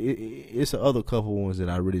it's the other couple ones that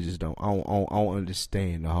I really just don't. I don't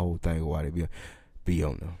understand the whole thing of why they be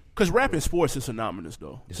on them. Because rap and sports is synonymous,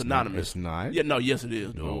 though. It's synonymous. It's not. Yeah, no, yes, it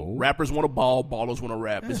is, dude. No. Rappers want to ball, ballers want to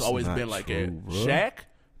rap. It's always not been like true, that. bro. Shaq?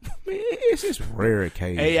 It's just rare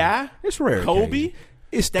occasion. AI? It's rare Kobe? occasion.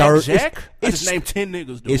 It's Stack Jack? I It's just named 10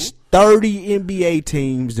 niggas, dude. It's 30 NBA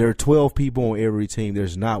teams. There are 12 people on every team.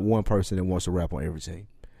 There's not one person that wants to rap on every team.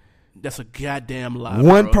 That's a goddamn lie,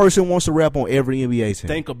 One bro. person wants to rap on every NBA team.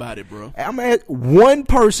 Think about it, bro. I'm at one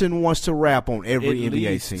person wants to rap on every At NBA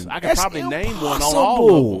least. team. I can That's probably name one on impossible.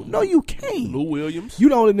 all of them. No, you can't. Lou Williams. You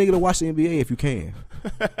the only nigga to watch the NBA if you can.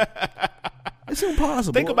 It's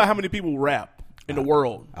impossible. Think about how many people rap in the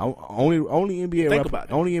world. Only NBA Think rap. about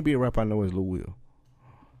it. Only NBA rap I know is Lou Will.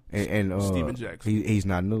 And Steven Jackson. He's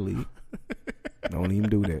not in the league. Don't even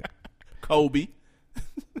do that. Kobe.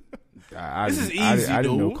 This is easy, I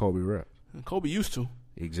didn't know dude. Kobe rap. Kobe used to.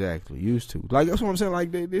 Exactly, used to. Like that's what I'm saying.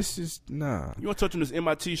 Like this is nah. You want to touch on this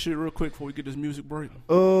MIT shit real quick before we get this music break?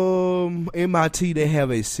 MIT they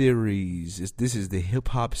have a series. This is the hip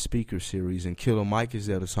hop speaker series, and Killer Mike is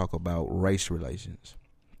there to talk about race relations.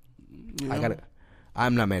 You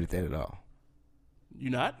I'm not mad at that at all. You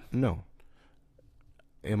not? No.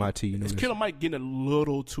 MIT, you know. Is Killer Mike getting a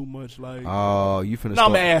little too much? Like, oh, you finna no,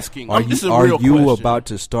 I'm start. asking. This is a Are real you question. about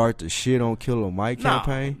to start the shit on Killer Mike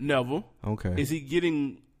campaign? Never. Okay. Is he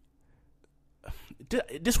getting?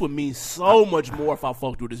 This would mean so much more if I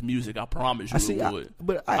fucked with his music. I promise you it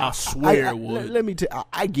would. I swear it would. Let me tell.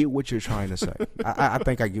 I get what you're trying to say. I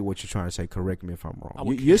think I get what you're trying to say. Correct me if I'm wrong. I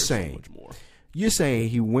would You're care so saying much more. You're saying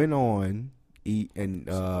he went on and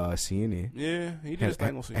CNN. Yeah, he did his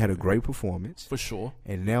thing on CNN. Had a great performance for sure.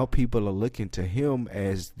 And now people are looking to him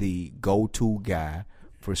as the go-to guy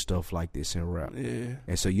for stuff like this in rap. Yeah.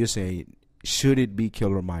 And so you're saying, should it be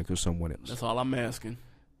Killer Mike or someone else? That's all I'm asking.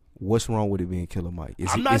 What's wrong with it being Killer Mike?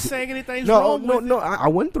 I'm not saying anything's wrong. No. I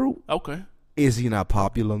went through. Okay. Is he not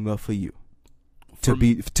popular enough for you to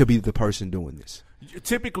be the person doing this?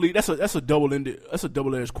 Typically, that's a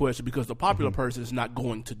double-edged question because the popular person is not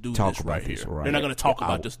going to do this right here. Right. They're not going to talk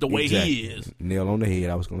about this the way he is. Nail on the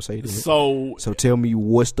head. I was going to say that. So tell me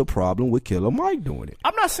what's the problem with Killer Mike doing it?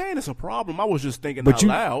 I'm not saying it's a problem. I was just thinking out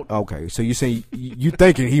loud. Okay, so you're saying you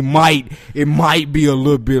thinking it might be a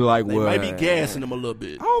little bit like they might be gassing him a little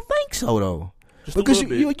bit. I don't think so though, just because a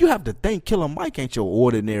little bit. you have to think Killer Mike ain't your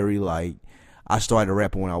ordinary like. I started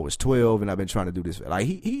rapping when I was 12, and I've been trying to do this. Like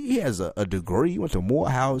he has a degree. He went to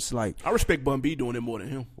Morehouse. Like I respect Bun B doing it more than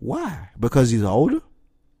him. Why? Because he's older.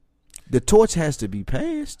 The torch has to be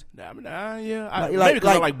passed. Yeah. Maybe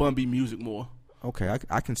because I like Bun B music more. Okay,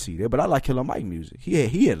 I can see that, but I like Killer Mike music.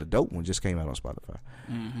 He had a dope one just came out on Spotify,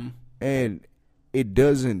 and it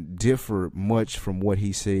doesn't differ much from what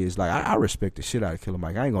he says. Like I respect the shit out of Killer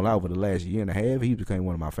Mike. I ain't gonna lie. Over the last year and a half, he became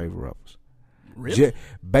one of my favorite rappers. Really?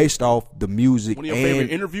 Based off the music, one of your favorite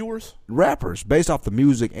interviewers, rappers. Based off the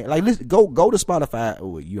music, and like listen, go to Spotify.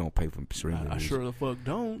 Oh, you don't pay for streaming. I sure the fuck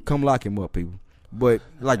don't. Come lock him up, people. But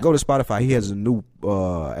like, go to Spotify. He has a new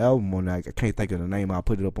album on there. I can't think of the name. I'll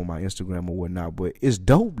put it up on my Instagram or whatnot. But it's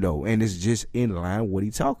dope though, and it's just in line with what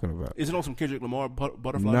he's talking about. Is it on some Kendrick Lamar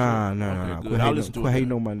Butterfly? Nah. I'll listen to it.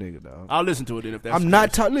 Hating on my nigga, dog. I'll listen to it then if that's. I'm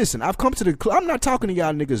not listen. I've come to the. I'm not talking to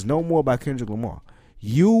y'all niggas no more about Kendrick Lamar.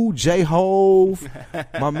 You, J-Hove,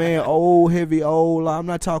 my man, old heavy old. I'm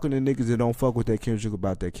not talking to niggas that don't fuck with that Kendrick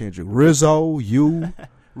about that Kendrick. Rizzo, you.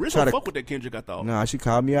 Rizzo fuck with that Kendrick, I thought. Nah, she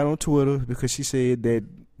called me out on Twitter because she said that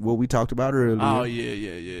what we talked about earlier. Oh,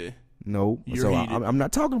 yeah. No. So I'm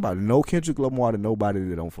not talking about no Kendrick Lamar to nobody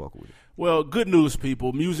that don't fuck with it. Well, good news,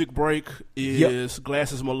 people. Music Break is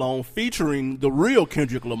Glasses Malone featuring the real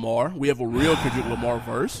Kendrick Lamar. We have a real Kendrick Lamar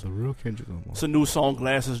verse. The real Kendrick Lamar. It's a new song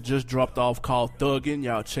Glasses just dropped off called Thuggin'.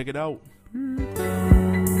 Y'all check it out. I'm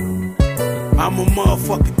a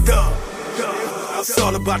motherfucking thug. It's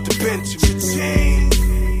all about the Benjamin.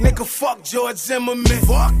 Nigga, fuck George Zimmerman.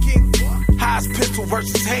 Fuck it. Highest pistol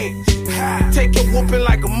versus hands. Take your whooping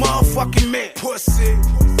like a motherfucking man. Pussy.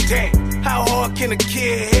 Damn, how hard can a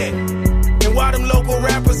kid hit? And why them local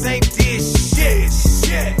rappers ain't did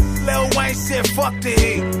shit? Lil Wayne said fuck the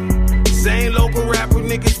heat. Same local rapper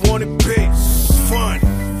niggas wanted peace. Fun.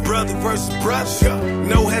 Brother versus brother.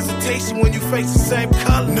 No hesitation when you face the same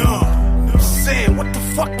color. No. Saying what the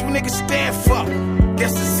fuck you niggas stand for?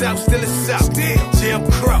 Guess the South still is South.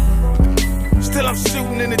 Jim Crow. Still I'm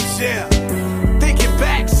shooting in the jail. Thinking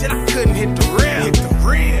back, shit I couldn't hit the rim.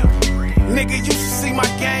 Nigga, you should see my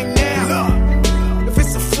game now. If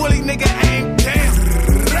it's a fully nigga, aim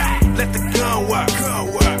down. Let the gun work.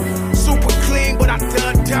 Super clean, but I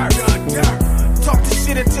done dirt. Talk this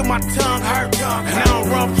shit until my tongue hurt. And I don't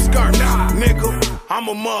run from skirt. Nigga, I'm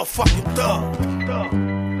a motherfucking thug.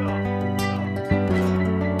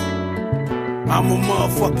 I'm a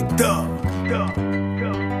motherfucking thug.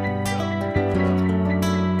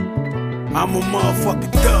 I'm a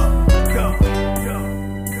motherfucking thug.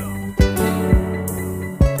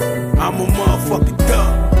 I'm a motherfucking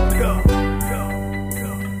thug.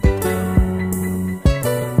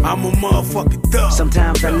 I'm a motherfucking thug.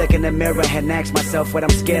 Sometimes I look in the mirror and ask myself what I'm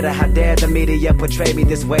scared of. How dare the media portray me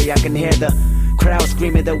this way? I can hear the crowd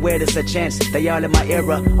screaming the weirdest a chance. They all in my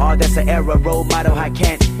era, all that's an error. Role model, I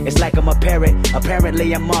can't. It's like I'm a parrot.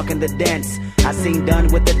 Apparently I'm marking the dance. I seen Done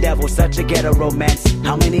with the Devil, such a ghetto romance.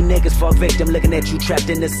 How many niggas fall victim looking at you trapped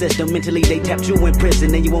in the system? Mentally they tapped you in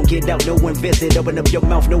prison and you won't get out, no one visit. Open up your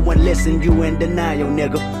mouth, no one listen. You in denial,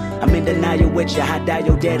 nigga. I'm in denial with you. I dial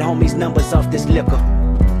your dead homies' numbers off this liquor.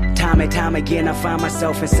 Time and time again, I find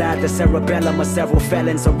myself inside the cerebellum of several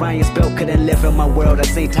felons. Orion's belt couldn't live in my world. I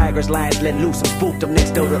seen tigers, lions let loose and spooked them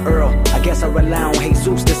next door to Earl. I guess I rely on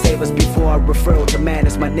Jesus to save us before I refer to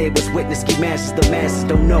madness. My neighbors witness ski masses, the masses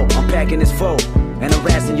don't know. I'm packing his foe and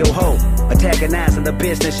harassing your hoe. Antagonizing the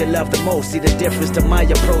business you love the most. See the difference to my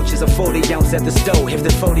approach is a 40 ounce at the stove. If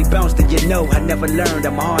the 40 bounce, then you know I never learned.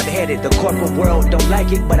 I'm hard-headed. The corporate world don't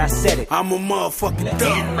like it, but I said it. I'm a motherfucking In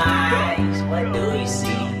thug. my eyes, what do you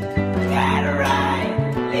see? Gotta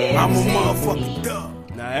ride. I'm a motherfucking thug.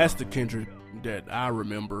 Now that's the Kendrick that I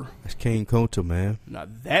remember. That's King Kunta, man. Now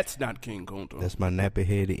that's not King Kunta. That's my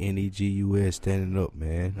nappy-headed NEGUS standing up,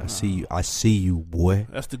 man. I see you, boy.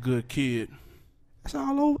 That's the good kid That's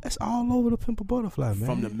all over the Pimp a Butterfly, man.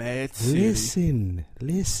 from the Mad City.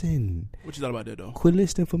 Listen. What you thought about that though? Quit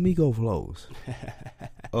listening for Migo flows.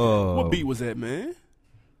 What beat was that, man?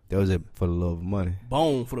 That was it for the love of money.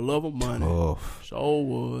 Bone for the love of money. Oh, So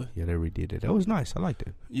was. yeah, they redid that. That was nice. I liked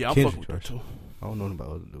it. Yeah, I'm Kendrick fucking with that too. I don't know about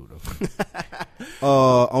other dude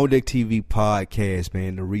though. On Deck TV podcast,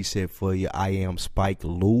 man. The reset for you. I am Spike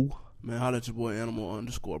Lou. Man, holla at your boy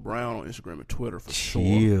Animal_Brown on Instagram and Twitter for sure.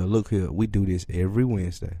 Yeah, look here. We do this every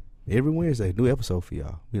Wednesday. Every Wednesday, new episode for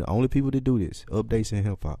y'all. We the only people that do this. Updates in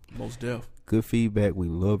hip hop. Most deaf. Good feedback. We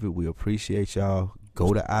love it. We appreciate y'all.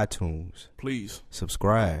 Go to iTunes. Please.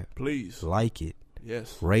 Subscribe. Please. Like it.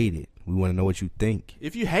 Yes. Rate it. We want to know what you think.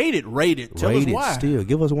 If you hate it, rate it. Tell Rate us it why. still.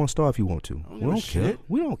 Give us 1 star if you want to. don't We give a don't care. shit.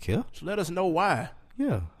 We don't care. So let us know why.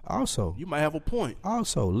 Yeah. Also, You might have a point.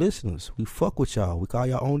 listeners, we fuck with y'all. We call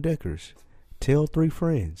y'all own deckers. Tell 3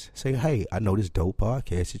 friends. Say, hey, I know this dope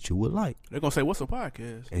podcast that you would like. They're going to say, what's a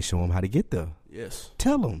podcast? And show them how to get there. Yes.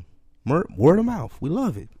 Tell them. Word of mouth. We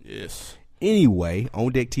love it. Yes. Anyway,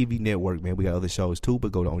 On Deck TV Network, man. We got other shows too,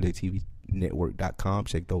 but go to OnDeckTVNetwork.com.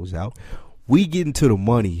 Check those out. We get into the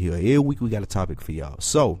money here. Every week we got a topic for y'all.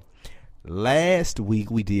 So, last week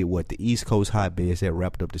we did the East Coast hotbeds that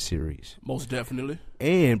wrapped up the series. Most definitely.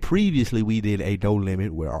 And previously we did a No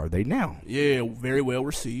Limit, Where Are They Now? Yeah, very well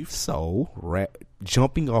received. So,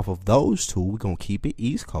 jumping off of those two, we're going to keep it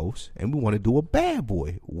East Coast, and we want to do a Bad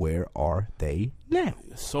Boy, Where Are They Now?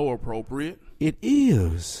 So appropriate. It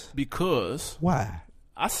is. Because Why?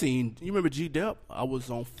 you remember G-Dep? I was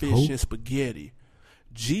on Fish and Spaghetti.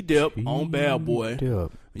 G-Dep on Bad Boy.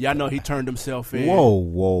 G-Dep. Y'all know he turned himself in.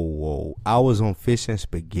 Whoa. I was on Fish and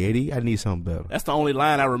Spaghetti. I need something better. That's the only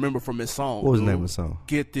line I remember from his song. What was the dude. name of the song?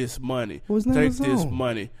 Get this money. What was the name Take of the this song?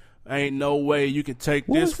 money. Ain't no way you can take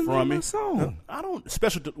What this was the from name me. of the song? I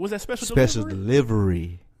don't. Was that special? Special Delivery?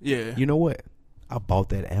 Delivery. Yeah. You know what? I bought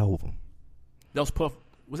that album. That was Puff.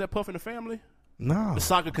 Was that Puff in the Family? Nah. The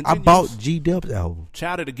saga I continues. bought G-Dub's album.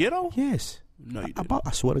 Child of the Ghetto? Yes. No, you I didn't.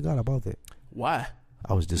 I swear to God, I bought that. Why?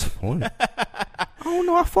 I was disappointed. I don't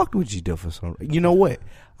know. I fucked with G-Dub for some reason. You know what?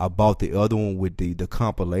 I bought the other one with the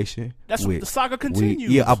compilation. That's with, the saga continues.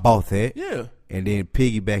 Yeah, I bought that. Yeah. And then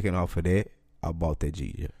piggybacking off of that, I bought that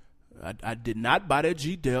G-Dub. I did not buy that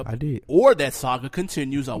G-Dep. I did. Or that saga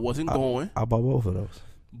continues. I wasn't going. I bought both of those.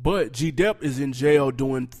 But G-Dep is in jail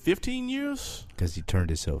doing 15 years. Because he turned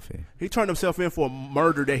himself in. He turned himself in for a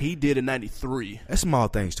murder that he did in 93. That's small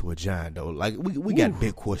things to a giant, though. Like, we got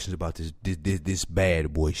big questions about this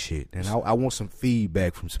Bad Boy shit. And I want some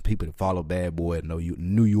feedback from some people that follow Bad Boy and know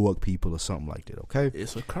New York people or something like that, okay?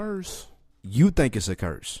 It's a curse. You think it's a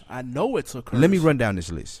curse. I know it's a curse. Let me run down this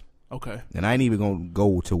list. Okay. And I ain't even going to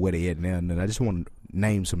go to where they at now. And I just want to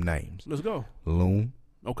name some names. Let's go. Loon,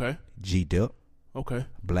 Okay. G-Dep, Okay.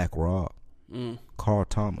 Black Rob, Carl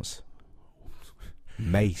Thomas,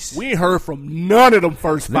 Mace. We ain't heard from none of them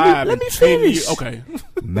first Let me- five let in me 10 finish. years. Okay.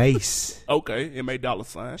 Mace, Okay. M.A. Dollar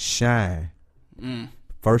Sign. Shine,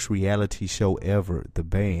 first reality show ever, The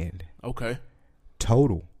Band, Okay.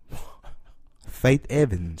 Total, Faith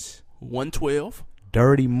Evans, 112.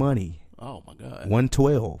 Dirty Money, Oh, my God.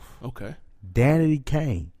 112, Okay. Danity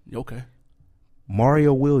Kane, Okay.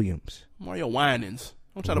 Mario Williams, Mario Winans.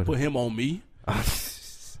 Don't try to put him on me.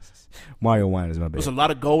 Mario Winans, my bad. There's a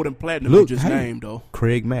lot of gold and platinum Look, you just hey, named, though.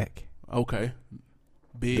 Craig Mack. Okay.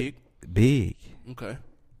 Big. Okay.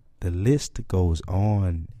 The list goes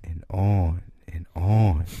on and on and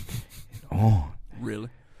on and on. Really?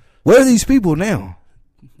 Where are these people now?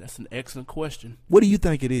 That's an excellent question. What do you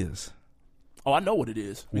think it is? Oh, I know what it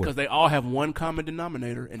is. Because What? they all have one common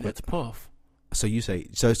denominator, and that's Puff. So you say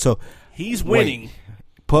so He's winning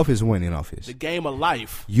Puff is winning off this. the game of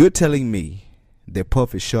life You're telling me that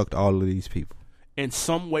Puff has shucked all of these people. in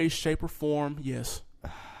some way, shape, or form, yes.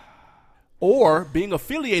 Or being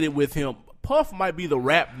affiliated with him. Puff might be the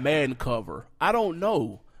Rap Man cover. I don't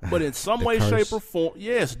know. But in some The way, curse. shape, or form,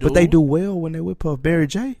 yes, dude. But they do well when they're with Puff. Barry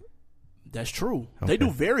J. That's true. Okay. They do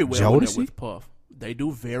very well when they're Jodeci? with Puff. They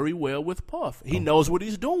do very well with Puff. He knows what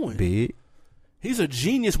he's doing. Big. He's a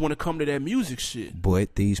genius when it comes to that music shit.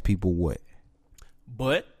 But these people what?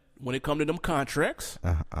 But when it comes to them contracts,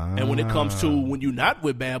 and when it comes to when you're not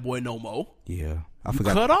with Bad Boy no more, Yeah. I You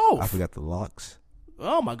forgot cut off. I forgot the locks.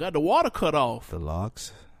 oh my God, the water cut off. The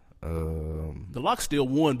locks. The Locks still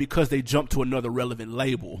won because they jumped to another relevant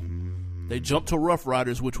label. They jumped to Rough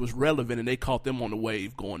Riders, which was relevant, and they caught them on the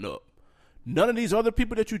wave going up. None of these other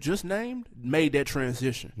people that you just named made that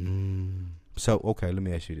transition. So okay, let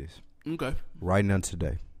me ask you this. Okay. Right now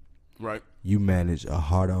today, Right. you manage a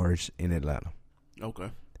hard artist in Atlanta.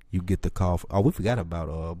 Okay. You get the call. We forgot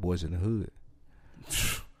about Boys in the Hood.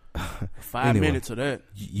 5 Anyway. minutes of that.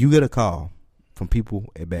 You get a call from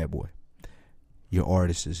people at Bad Boy. Your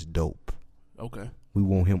artist is dope. Okay. We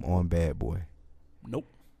want him on Bad Boy. Nope.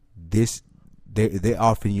 They're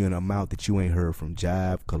offering you an amount that you ain't heard from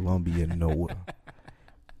Jive, Columbia, nowhere.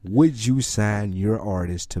 Would you sign your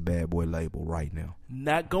artist to Bad Boy label right now?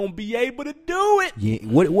 Not gonna be able to do it. Yeah.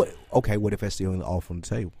 What? Okay. What if that's the only offer on the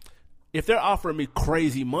table? If they're offering me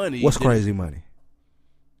crazy money, What's then, crazy money?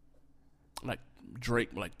 like Drake,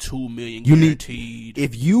 like $2 million You need guaranteed.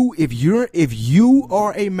 if you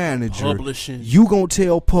are a manager, Publishing. you gonna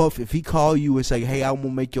tell Puff if he call you and say, "Hey, I'm gonna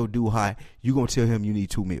make your do high." You gonna tell him you need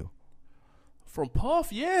 $2 million. From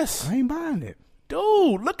Puff, yes. I ain't buying it.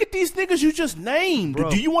 Dude, look at these niggas you just named.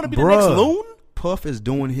 Bruh, Do you want to be the next bruh, Loon? Puff is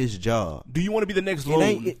doing his job. Do you want to be the next It Loon?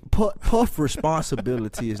 ain't Puff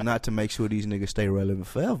responsibility is not to make sure these niggas stay relevant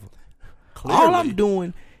forever. Clearly. All I'm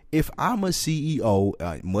doing, if I'm a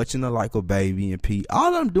CEO, much in the like of Baby and P,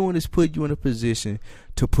 all I'm doing is put you in a position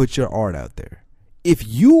to put your art out there. If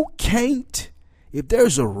you can't, if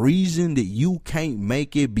there's a reason that you can't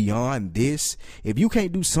make it beyond this, if you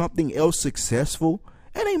can't do something else successful,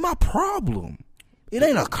 it ain't my problem. It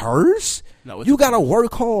ain't a curse. No, it's You a gotta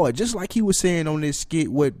work hard, just like he was saying on this skit.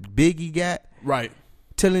 What Biggie got, Right.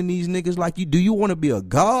 telling these niggas like, do you want to be a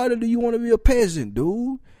god or do you want to be a peasant,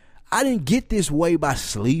 dude? I didn't get this way by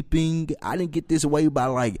sleeping. I didn't get this way by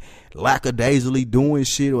like lackadaisically doing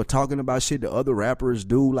shit or talking about shit that other rappers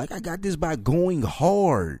do. Like, I got this by going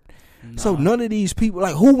hard. So none of these people,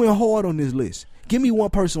 like, who went hard on this list? Give me one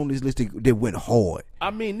person on this list that went hard. I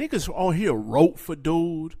mean, niggas on here wrote for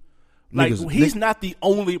dude. Like, Niggas- he's not the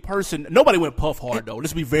only person. Nobody went Puff hard, though.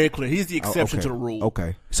 Let's be very clear. He's the exception Okay. to the rule.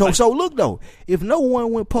 Okay. So look though, if no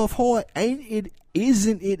one went Puff hard,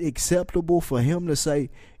 isn't it acceptable for him to say,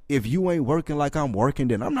 if you ain't working like I'm working,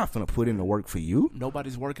 then I'm not gonna put in the work for you?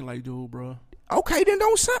 Nobody's working like dude, bro. Okay, then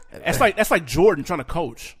don't sign. That's like Jordan trying to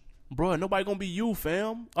coach. Bro, nobody gonna be you,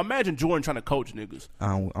 fam. Imagine Jordan trying to coach niggas. I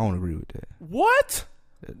don't agree with that. What?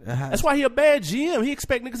 That's why he a bad GM. He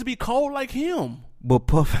expect niggas to be cold like him. But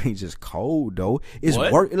Puff ain't just cold though. It's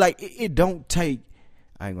What? work. Like it don't take.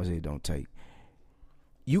 I ain't gonna say it don't take.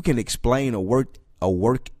 You can explain a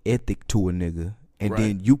work ethic to a nigga, and Right.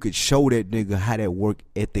 then you could show that nigga how that work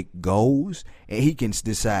ethic goes, and he can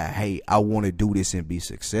decide, hey, I want to do this and be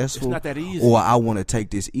successful. It's not that easy. Or I want to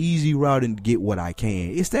take this easy route and get what I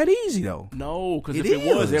can. It's that easy though. No, because It if it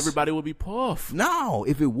was, is. everybody would be Puff. No,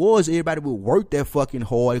 if it was, everybody would work that fucking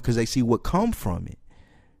hard because they see what come from it.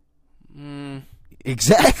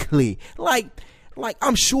 Exactly. Like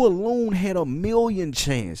I'm sure Loon had a million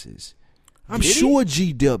chances. I'm Did he? sure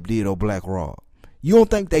G-Dep did or Black Rob. You don't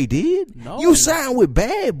think they did? No. You signed with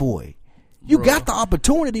Bad Boy. You Bruh. got the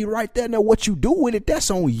opportunity right there. Now what you do with it,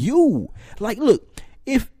 that's on you. Like, look,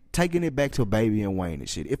 if taking it back to Baby and Wayne and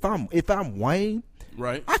shit, if I'm Wayne,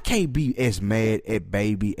 Right. I can't be as mad at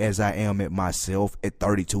Baby as I am at myself at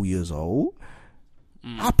 32 years old.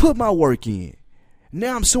 I put my work in.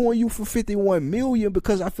 Now I'm suing you for $51 million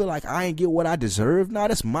because I feel like I ain't get what I deserve. Nah,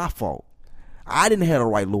 that's my fault. I didn't have the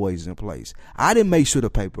right lawyers in place. I didn't make sure the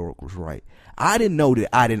paperwork was right. I didn't know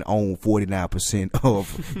that I didn't own 49%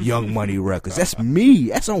 of Young Money Records. That's me.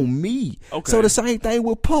 That's on me. Okay. So the same thing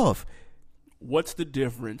with Puff. What's the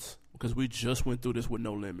difference? because we just went through this with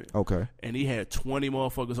No Limit. Okay. And he had 20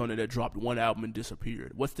 motherfuckers on there that dropped one album and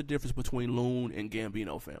disappeared. What's the difference between Loon and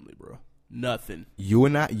Gambino family, bro? Nothing. You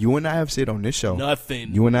and I have said on this show.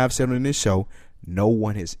 Nothing. You and I have said on this show, no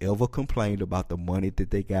one has ever complained about the money that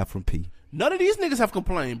they got from P. None of these niggas have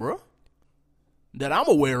complained, bro. That I'm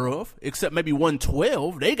aware of, except maybe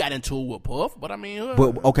 112. They got into it with Puff, but I mean.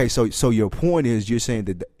 But okay, so your point is you're saying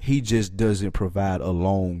that he just doesn't provide a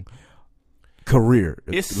long career,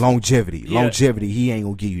 longevity. Yeah. Longevity, he ain't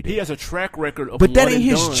gonna give you that. He has a track record of. But that one ain't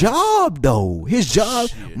and his done. job, though. His job,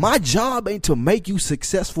 Shit. my job ain't to make you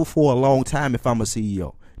successful for a long time if I'm a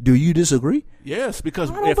CEO. Do you disagree? Yes,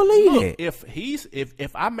 because I don't believe look, that.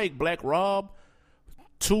 if I make Black Rob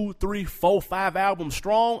 2, 3, 4, 5 albums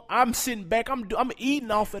strong, I'm sitting back. I'm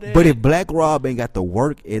eating off of that. But if Black Rob ain't got the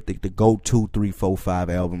work ethic to go 2, 3, 4, 5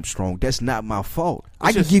 albums strong, that's not my fault.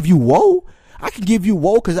 I can give you Whoa. I can give you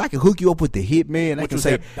Whoa because I can hook you up with the Hitman. I Which can was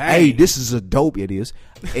say, that bang. hey, this is a dope. It is.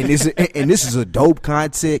 And this is a dope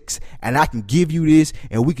context. And I can give you this.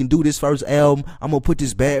 And we can do this first album. I'm going to put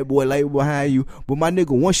this bad boy label behind you. But my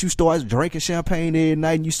nigga, once you start drinking champagne every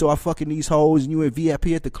night and you start fucking these hoes and you in VIP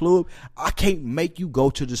at the club, I can't make you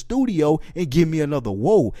go to the studio and give me another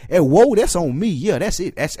Whoa. And Whoa, that's on me. Yeah, that's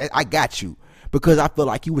it. I got you. Because I feel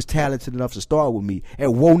like you was talented enough to start with me.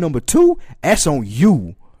 And Whoa number 2, that's on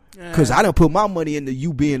you. Cause I done put my money into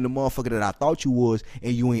you being the motherfucker that I thought you was,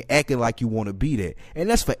 and you ain't acting like you want to be that. And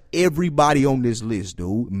that's for everybody on this list,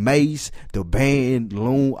 dude. Mace, the band,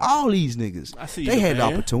 Loon, all these niggas. I see they the had the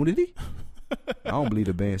band. opportunity. I don't believe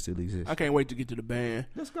the band still exists. I can't wait to get to the band.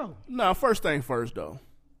 Let's go. Nah, first thing first though.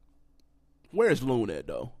 Where's Loon at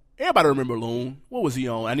though? Everybody remember Loon. What was he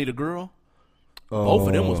on? I Need a Girl. Both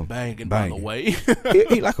of them was banging, by the way.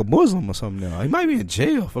 he like a Muslim or something now. He might be in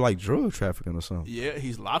jail for like drug trafficking or something. Yeah,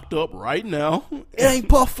 he's locked up right now. It ain't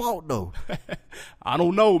Puff fault though. I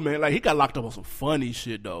don't know, man. Like, he got locked up on some funny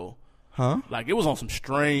shit, though. Huh? Like, it was on some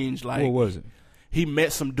strange, like. What was it? He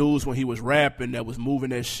met some dudes when he was rapping that was moving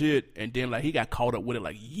that shit, and then, like, he got caught up with it,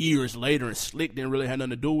 like, years later, and Slick didn't really have nothing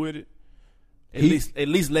to do with it. At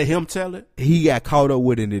least let him tell it. He got caught up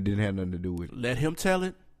with it and it didn't have nothing to do with it. Let him tell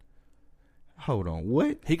it. Hold on,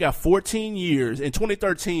 what? He got 14 years. In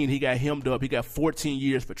 2013, he got hemmed up. He got 14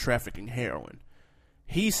 years for trafficking heroin.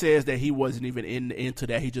 He says that he wasn't even into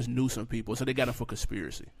that. He just knew some people, so they got him for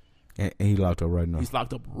conspiracy. And he locked up right now. He's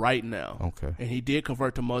locked up right now. Okay. And he did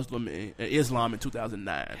convert to Islam in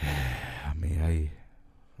 2009. I mean, hey,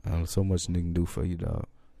 I don't know so much nigga can do for you, dog.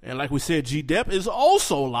 And like we said, G-Dep is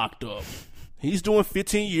also locked up. He's doing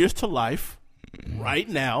 15 years to life right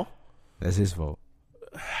now. That's his fault.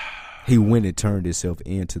 He went and turned himself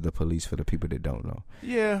into the police for the people that don't know.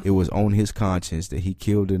 Yeah. It was on his conscience that he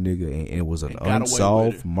killed a nigga and it was an And got away with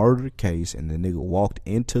unsolved it. murder case, and the nigga walked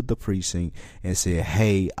into the precinct and said,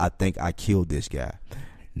 hey, I think I killed this guy.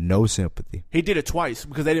 No sympathy. He did it twice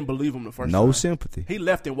because they didn't believe him the first time. No sympathy. He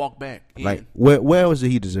left and walked back in. Like, where else did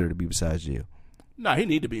he deserve to be besides jail? Nah, he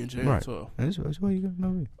need to be in jail. Right. So. That's why you got to know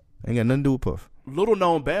me. Ain't got nothing to do with Puff. Little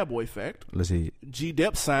known bad boy fact. Let's see it.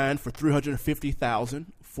 G-Dep signed for $350,000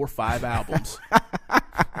 for 5 albums.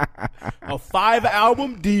 A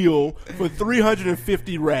 5-album deal for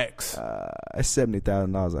 350 racks. That's $70,000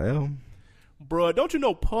 an album. Bruh, don't you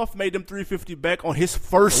know Puff made them 350 back on his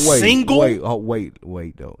first Wait, single?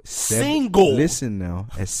 wait though. Single. Listen now,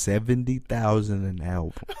 at $70,000 an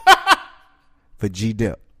album for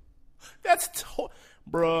G-Dep.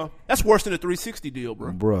 Bruh, that's worse than a 360 deal,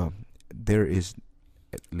 bruh. Bruh, there is,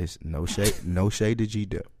 listen, no shade to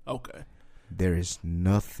G-Dep. Okay. There is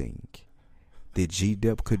nothing that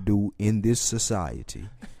G-Dep could do in this society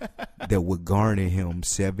that would garner him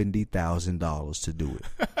 $70,000 to do it.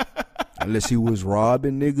 Unless he was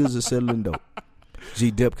robbing niggas or selling dope.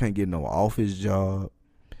 G-Dep can't get no office job.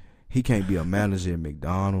 He can't be a manager at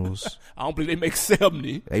McDonald's. I don't believe they make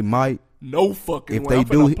 70. They might. No fucking If way. they I'm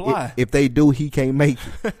finna do, apply. if they do, he can't make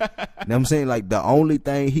it. You know what I'm saying? Like, the only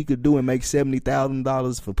thing he could do and make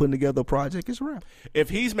 $70,000 for putting together a project is rap.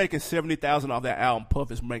 If he's making $70,000 off that album,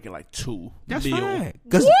 Puff is making like $2 That's million. fine.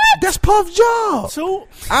 Because that's Puff's job.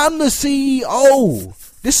 $2? I'm the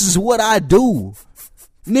CEO. This is what I do.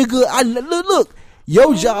 Nigga, look,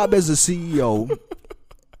 your job as a CEO,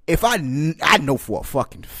 if I know for a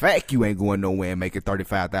fucking fact you ain't going nowhere and making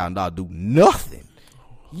 $35,000 do nothing.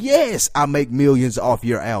 Yes, I make millions off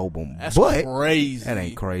your album. That's but crazy. That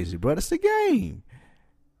ain't crazy, bro. That's the game.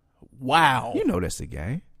 Wow. You know that's the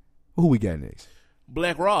game. Who we got next?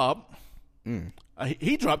 Black Rob,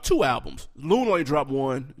 he dropped 2 albums. Loon only dropped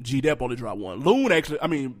 1. G-Dep only dropped 1.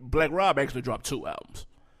 Black Rob actually dropped 2 albums.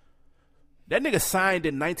 That nigga signed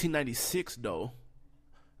in 1996, though.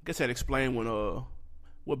 I guess that explained when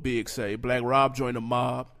What Big say? Black Rob joined the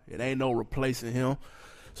mob. It ain't no replacing him.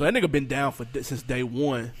 So that nigga been down since day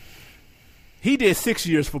one. He did 6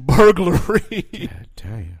 years for burglary. God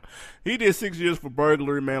damn. He did 6 years for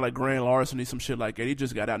burglary, man, like grand larceny, some shit like that. He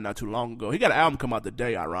just got out not too long ago. He got an album come out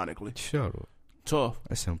today, ironically. Shut up. Tough.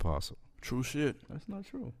 That's impossible. True shit. That's not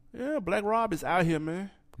true. Yeah, Black Rob is out here,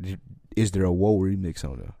 man. Is there a Whoa remix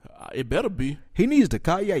on there? It better be. He needs to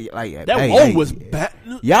call. Yeah, like That Whoa was bad.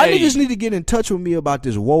 Y'all niggas need to get in touch with me about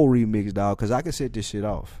this Whoa remix, dog, because I can set this shit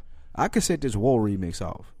off. I can set this Whoa remix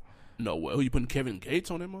off. No way. Who you putting Kevin Gates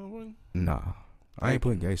on that motherfucker? Nah. I ain't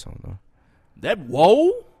putting Gates on, though. That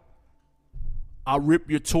Whoa? I rip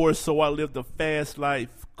your torso, I live the fast life.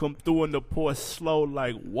 Come through in the port slow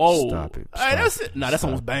like whoa. Stop it. Hey, that's it. Nah, that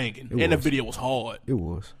song was Stop. banging. It And the was. video was hard. It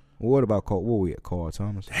was. What about Carl? What we at? Carl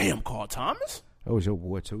Thomas? Damn, Carl Thomas? That was your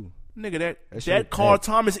boy, too. Nigga, That's your that Carl dad.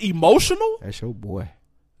 Thomas emotional? That's your boy.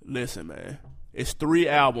 Listen, man. It's 3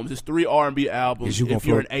 albums. It's 3 R&B albums. Is you gonna If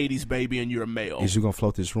you're an float- 80s baby and you're a male. Is you going to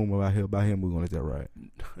float this rumor out here about him? We're going to let that ride.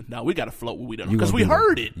 Nah, we got to float what we done. You Because gonna we do that.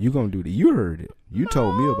 heard it. You going to do that. You heard it. You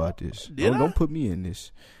told me about this. Did I? Don't put me in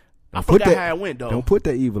this. I Don't put forgot that- how it went, though. Don't put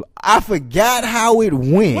that evil. I forgot how it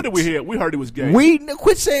went. What did we hear? We heard it was gay.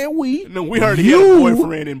 Quit saying we. No, we heard he had a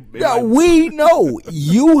boyfriend. And No, like, we know.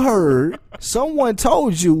 You heard. Someone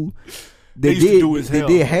told you. They used to do his hair.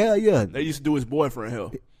 They did hell, yeah. they used to do his boyfriend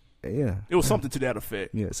hell. Yeah. It was something to that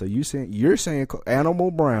effect. Yeah, so you're saying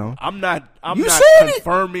Animal Brown, I'm not You not said it.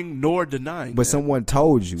 confirming nor denying. but that. someone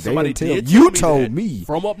told you. Somebody they didn't did tell you. tell Told that me.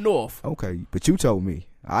 from up north. Okay, but you told me.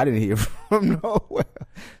 I didn't hear from nowhere.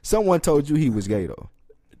 Someone told you he was gay though,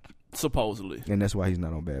 Supposedly. and that's why he's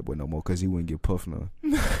not on Bad Boy no more because he wouldn't get puffed none.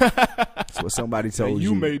 That's what somebody told And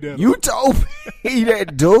you. you made that You told me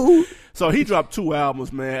that, dude. So he dropped 2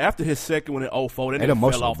 albums, man. After his second one in 04, that That nigga fell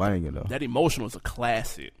emotional off. banging though. That Emotional is a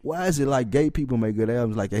classic. Why is it like gay people make good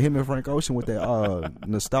albums? Like him and Frank Ocean with that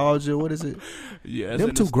nostalgia. What is it? Yeah,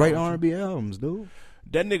 Them 2 great R&B albums, dude.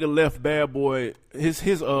 That nigga left Bad Boy. His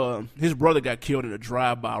brother got killed in a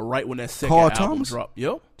drive-by right when that second Carl album Thomas? dropped.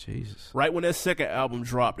 Yep. Jesus. Right when that second album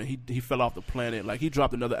dropped, and he fell off the planet. Like he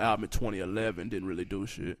dropped another album in 2011, didn't really do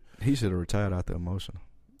shit. He should have retired out the emotional.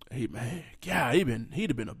 He'd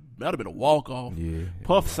have been a walk off. Yeah.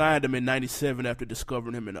 Puff signed him in #97 after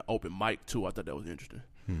discovering him in an open mic too. I thought that was interesting.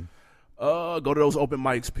 Go to those open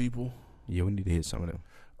mics, people. Yeah, we need to hit some of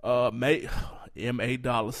them. M.A.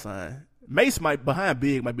 Dollar Sign. Mace behind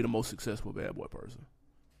Big might be the most successful Bad Boy person.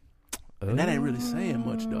 And that ain't really saying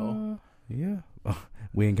much though. Yeah.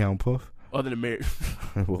 We ain't count Puff. Other than Mary,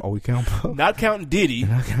 Are we count Puff? not counting Diddy.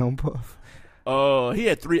 Not count Puff. He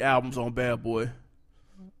had 3 albums on Bad Boy.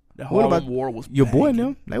 That What Harlem about War was your boy and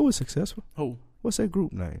banging. them? They was successful. Who? What's that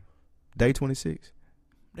group name? Day 26.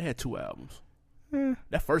 They had 2 albums. Eh.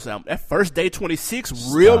 That first album, that first Day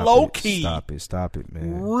 26, real Stop low it. key. Stop it,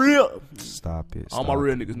 man. Real. Stop it. All Stop my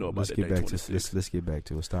real it. niggas know about Let's that get Day back 26. to let's get back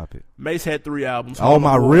to it. Stop it. Mace had 3 albums. All my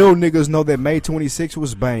Harlem real World, niggas know that May 26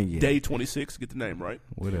 was banging. Day 26, get the name right.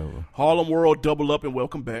 Whatever. Harlem World, Double Up, and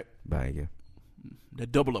Welcome Back. Banging.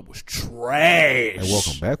 That Double Up was trash. And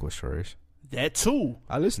Welcome Back was trash. That too.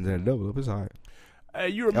 I listened to that double up. It's alright. Hey,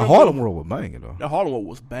 you The remember? Harlem World was banging though. The Harlem World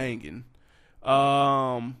was banging.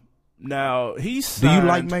 Now he's Do signed. you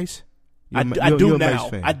like Mace? I You're do a Mace now.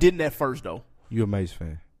 fan. I didn't at first though. You're a Mace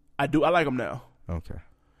fan. I do. I like him now. Okay.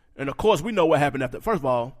 And of course, we know what happened after. First of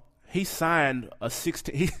all, he signed a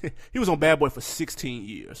 16. He was on Bad Boy for 16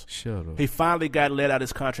 years. Shut up. He finally got let out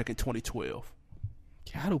his contract in 2012.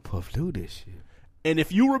 How do Puff do this shit? And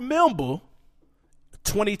if you remember,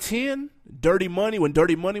 2010, Dirty Money, when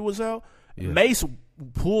Dirty Money was out, Yeah. Mace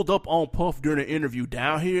pulled up on Puff during an interview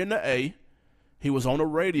down here in the A. He was on the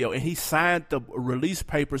radio, and he signed the release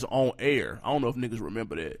papers on air. I don't know if niggas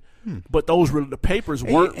remember that. But the papers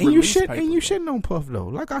weren't And you release shit papers. and you shitting on Puff though.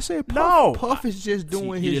 Like I said, Puff, No. Puff is just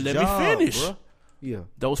doing You his didn't let job. me finish. Bruh. Yeah.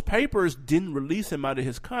 Those papers didn't release him out of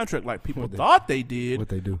his contract like people thought they did. What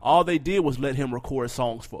they do? All they did was let him record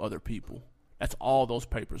songs for other people. That's all those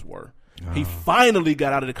papers were. He finally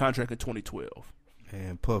got out of the contract in 2012.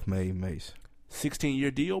 And Puff made Mace.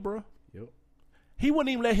 16-year deal, bro. Yep. He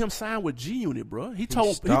wouldn't even let him sign with G Unit, bro. He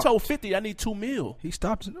told stopped. 50, I need $2 million, He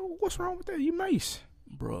stopped. No, what's wrong with that? You Mace.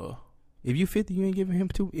 bro. If you 50, you ain't giving him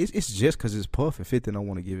 2. It's just because it's Puff and 50 don't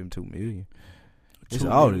want to give him $2 million. It's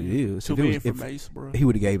 $2 all it million. is. $2 If it million was- for if Mace, bro. He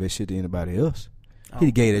would have gave that shit to anybody else. He'd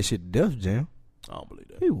have gave that shit to Def Jam. I don't believe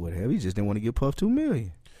that. He would have. He just didn't want to give Puff $2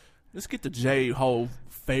 million. Let's get to J Ho's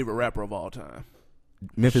favorite rapper of all time.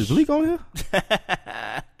 Memphis Bleak on here?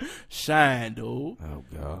 Shine, dude. Oh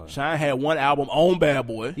God. Shine had 1 album on Bad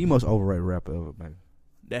Boy. He most overrated rapper ever, man.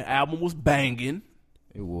 That album was banging.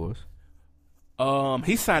 It was.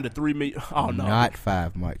 He signed a $3 million. Oh no, Not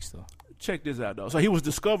 5 mics though. check this out though. So he was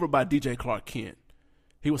discovered by DJ Clark Kent.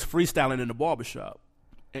 He was freestyling in the barbershop.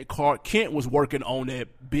 And Clark Kent was working on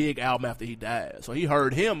that big album after he died. So he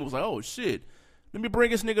heard him and was like, oh shit, let me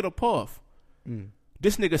bring this nigga to Puff.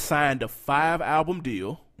 This nigga signed a 5-album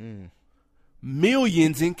deal,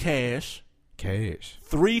 millions in cash,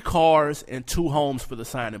 3 cars, and 2 homes for the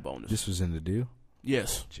signing bonus. This was in the deal?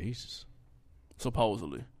 Yes, Jesus.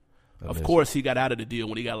 supposedly. Of course, he got out of the deal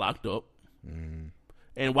when he got locked up.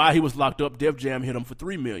 And while he was locked up, Def Jam hit him for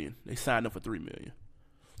 $3 million. They signed him for $3 million.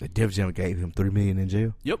 The Def Jam gave him $3 million in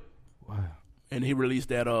jail? Yep. Wow. And he released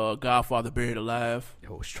that Godfather Buried Alive. It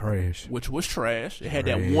was trash. Which was trash. It had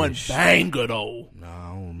that one banger, though. Nah, I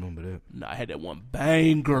don't remember that. Nah, I had that one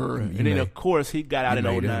banger. And then, of course, he got out in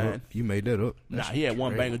 09. You made that up. Nah, he had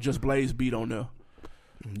one banger. Just Blaze beat on there.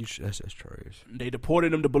 That's trash. They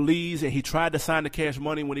deported him to Belize, and he tried to sign the Cash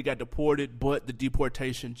Money when he got deported, but the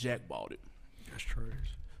deportation jackballed it. That's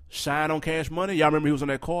trash. Shine on Cash Money. Y'all remember he was on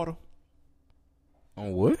that Carter?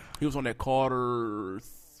 On what? He was on that Carter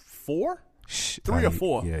 4? 3 or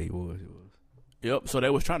 4. Yeah, he was. Yep. So they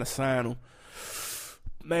was trying to sign him.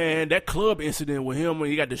 Man, that club incident with him when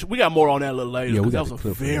he got this, we got more on that a little later. Yeah, that was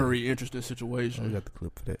a very interesting situation. We got the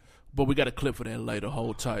clip for that. But we got a clip for that later.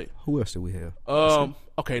 Hold tight. Who else did we have?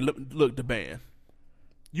 Okay. Look, the band.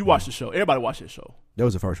 You watched the show. Everybody watched that show. That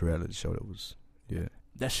was the first reality show.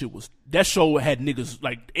 That show had niggas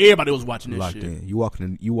like everybody was watching this locked shit. in. You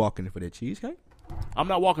walking in for that cheesecake? I'm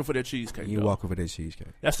not walking for that cheesecake. You walking for that cheesecake?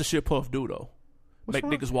 That's the shit Puff do though. What's Make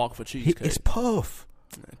wrong? niggas walk for cheesecake. It's Puff.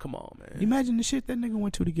 Man, come on, man. Imagine the shit that nigga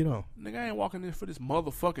went to get on. Nigga, I ain't walking in for this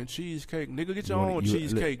motherfucking cheesecake. Nigga, get your You wanna- own you-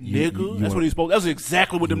 cheesecake, you- nigga. you That's wanna- what he's supposed. That's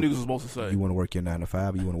exactly what them niggas was supposed to say. You want to work your 9 to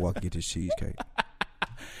 5? Or you want to walk and get this cheesecake?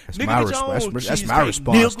 That's Nigga, my get your own response. That's my cheesecake,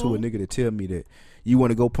 response to nigga. a nigga to tell me that you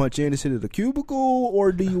want to go punch in and sit at the cubicle,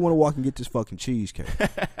 or do you want to walk and get this fucking cheesecake?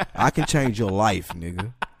 I can change your life,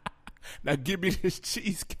 nigga. Now give me this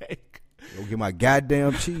cheesecake. Go get my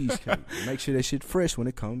goddamn cheesecake. Make sure that shit fresh when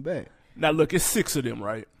it comes back. Now look, it's 6 of them,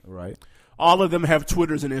 right? Right? All of them have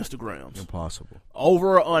Twitters and Instagrams. Impossible.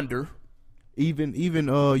 Over or under? Even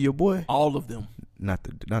your boy, All of them. not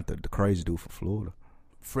the crazy dude from Florida.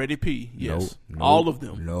 Freddie P. Yes. Nope. All of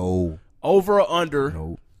them. No. Over or under?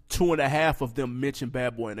 Nope. 2.5 of them mention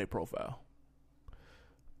Bad Boy in their profile.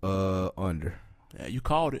 Under. Yeah, you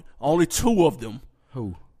called it. Only 2 of them.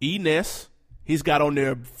 Who? E. Ness. He's got on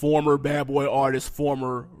there former Bad Boy artist,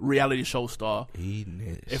 former reality show star.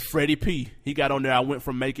 Edeness. And Freddie P. He got on there. I went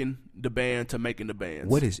from making the band to making the bands.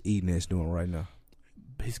 What is Edeness doing right now?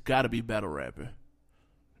 He's got to be battle rapping.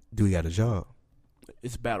 Do he got a job?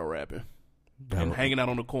 It's battle rapping. And hanging out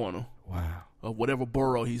on the corner Wow. of whatever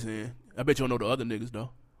borough he's in. I bet you don't know the other niggas,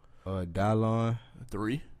 though. Dylon.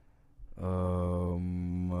 3.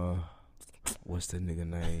 What's the nigga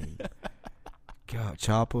name? God,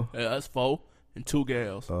 Chopper. Yeah, that's 4. And 2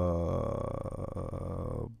 gals.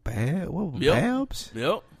 Babs?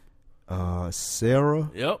 Yep.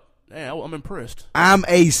 Sarah. Yep. Damn, I'm impressed. I'm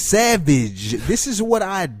a savage. This is what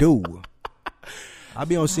I do. I'll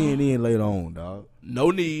be on CNN later on, dog.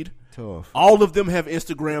 No need. Tough. All of them have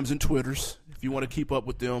Instagrams and Twitters if you want to keep up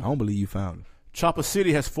with them. I don't believe you found him. Chopper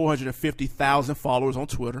City has 450,000 followers on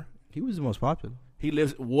Twitter. He was the most popular. He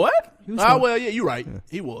lives... What? He was Well, yeah, you're right. Yeah.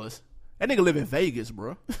 He was. That nigga live in Vegas,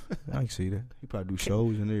 bro. I can see that. He probably do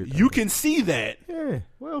shows and everything. You can see that. Yeah.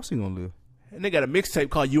 Where else he gonna live? And they got a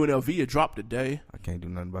mixtape called UNLV. It dropped today. I can't do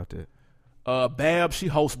nothing about that. Bab, she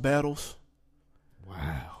hosts battles.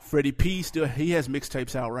 Wow. Freddie P. He has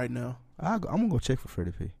mixtapes out right now. I'm gonna go check for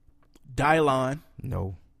Freddie P. Dylon.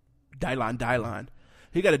 No. Dylon.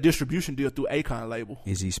 He got a distribution deal through Akon label.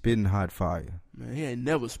 Is he spitting hot fire? Man, he ain't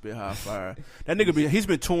never spit hot fire. That nigga he's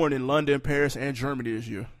been touring in London, Paris, and Germany this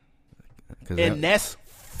year. And that's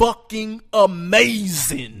fucking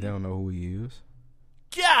amazing. They don't know who he is.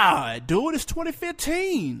 God, dude, it's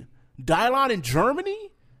 2015. Dylon in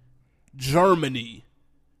Germany? Germany.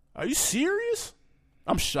 Are you serious?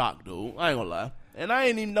 I'm shocked, dude. I ain't gonna lie. And I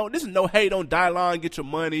ain't even know. This is no hate on Dylon. Get your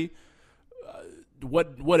money.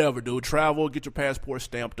 Whatever, dude. Travel, get your passport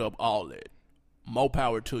stamped up, all that. More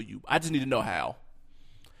power to you. I just need to know how.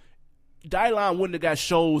 Dylon wouldn't have got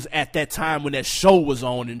shows at that time when that show was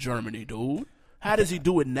on in Germany, dude. How does he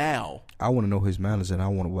do it now? I want to know his manners, and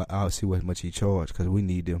I'll see what much he charged because we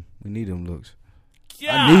need them. We need them looks.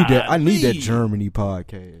 I need that Germany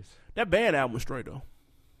podcast. That band album was straight though.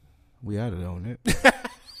 We out of there on that.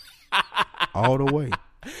 All the way.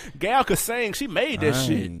 Gal could sing. She made that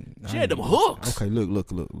shit. She had them hooks. Okay,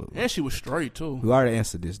 look. And she was straight too. We already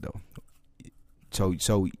answered this though.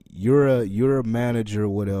 So you're a manager or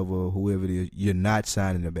whatever, whoever it is. You're not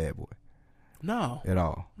signing a Bad Boy. No. At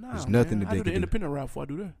all. No. There's nothing man. that they I do can the independent route before I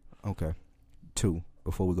do that. Okay. 2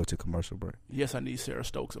 before we go to commercial break. Yes, I need Sarah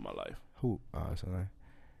Stokes in my life. Who? So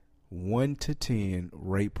 1 to 10,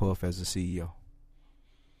 rate Puff as a CEO.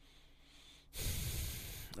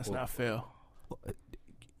 That's not fair.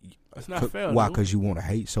 That's not fair. Why? Dude. Because you want to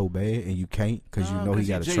hate so bad and you can't because you know he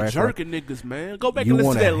got a Jay track jerking niggas, man. Go back You and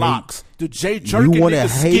listen to wanna that hate- Locks. The Jay jerking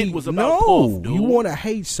niggas skit was about Puff, dude. You want to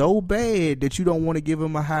hate so bad that you don't want to give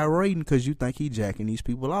him a high rating because you think he jacking these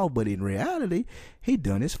people out. But in reality, he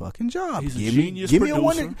done his fucking job. He's a give genius me a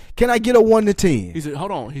producer. 1. Can I get a 1 to 10?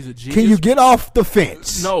 Hold on. He's a genius. Can you get off the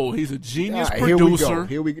fence? No, he's a genius All right, producer.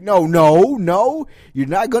 Here we go. No. You're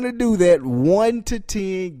not gonna do that. 1 to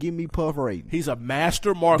 10. Give me Puff rating. He's a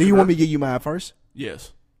master marketer. Do you want me to give you mine first?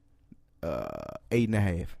 Yes.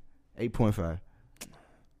 8.5. 8.5.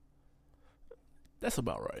 That's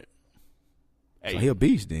about right. So he a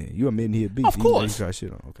beast then. You admitting he a beast. Of course. He got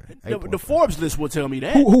shit on. Okay. The 8.5. Forbes list will tell me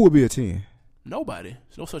that. Who would be a 10? Nobody.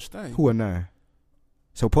 There's no such thing. Who a 9?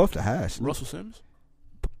 So Puff the highest. Russell Simmons?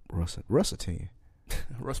 Russ a 10.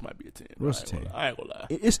 Russ might be a 10. Russ a 10. I ain't gonna lie.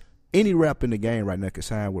 It's any rap in the game right now could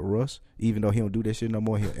sign with Russ, even though he don't do that shit no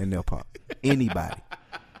more, and they'll pop. Anybody.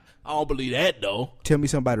 I don't believe that, though. Tell me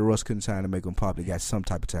somebody Russ couldn't sign to make him pop that got some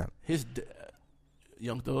type of talent. His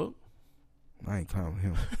Young Thug. I ain't counting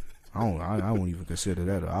him. I won't even consider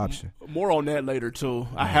that an option. More on that later, too.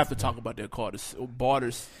 I have to talk about that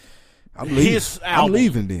Barter's. I'm leaving. His album. I'm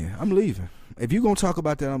leaving then. I'm leaving. If you going to talk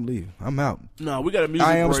about that, I'm leaving. I'm out. No, we got a music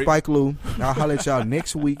I am break. Spike Lou. I'll holler at y'all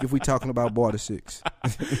next week if we talking about Barter 6.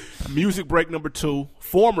 Music break number 2.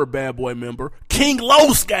 Former Bad Boy member. King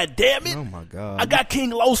Los, goddammit. Oh, my God. I got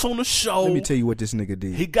King Los on the show. Let me tell you what this nigga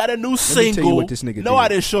did. He got a new me single. tell you what this nigga No, did. I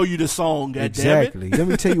didn't show you the song, goddammit. Exactly. Let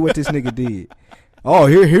me tell you what this nigga did. Oh,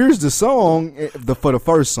 here's the song for the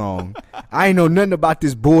first song. I ain't know nothing about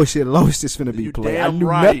this bullshit Los that's finna be You played. I damn knew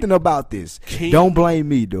right. nothing about this. Don't blame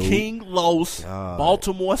me, dude. King Los,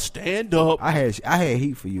 Baltimore, stand up. I had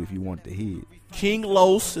heat for you if you wanted to hear it. King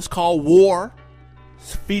Los is called War.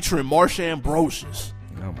 It's featuring Marsha Ambrosius.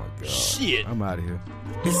 Oh my God. Shit. I'm out of here.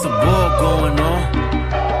 It's a war going on.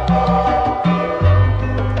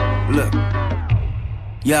 Look.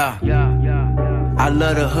 Yeah. I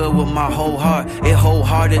love the hood with my whole heart. It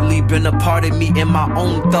wholeheartedly been a part of me in my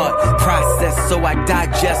own thought process. So I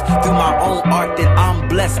digest through my own art that I'm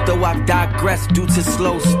blessed. Though I've digressed due to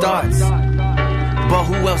slow starts. But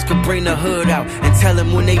who else could bring the hood out and tell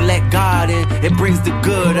them when they let God in, it brings the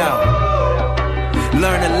good out.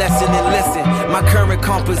 Learn a lesson and listen. My current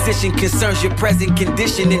composition concerns your present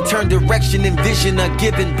condition and turn direction and vision of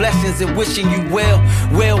giving blessings and wishing you well.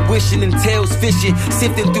 Well wishing entails fishing,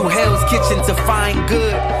 sifting through hell's kitchen to find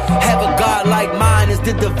good. Have a God like mine as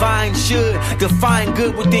the divine should. Define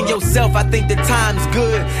good within yourself, I think the time's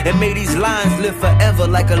good. And may these lines live forever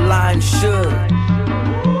like a line should.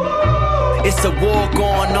 It's a war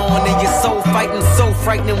going on and your soul fighting so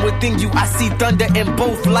frightening within you. I see thunder and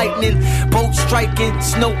both lightning, both striking,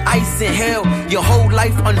 snow, ice, and hell. Your whole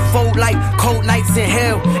life unfold like cold nights in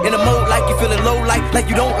hell. In a mode like you feeling low like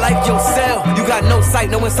you don't like yourself. You got no sight,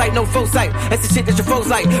 no insight, no foe sight. That's the shit that your foes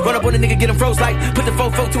like. Run up on a nigga, get him froze like. Put the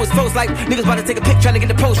fofo to his foes like. Niggas about to take a pic, trying to get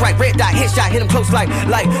the post right. Red dot, headshot, hit him close like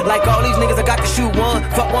all these niggas I got to shoot one.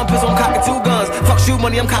 Fuck one pistol, I'm cocking 2 guns. Fuck shoot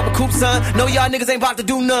money, I'm copping coupe, son. No, y'all niggas ain't about to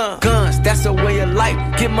do none. Guns, that's a way of life.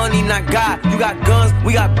 Get money, not God. You got guns,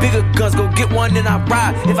 we got bigger guns. Go get one and I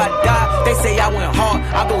ride. If I die, they say I went hard.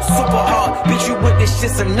 I go super hard. Bitch, you with this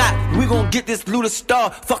shit or not? We gon' get this Luda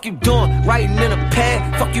star. Fuck you doing? Writing in a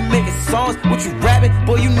pad. Fuck you making songs. What you rapping?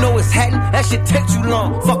 Boy, you know it's hatting. That shit take too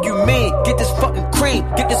long. Fuck you mean? Get this fucking cream.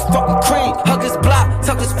 Get this fucking cream. Hug this block.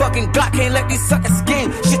 Tuck this fucking Glock. Can't let these suckers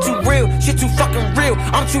scheme. Shit too real. Shit too fucking real.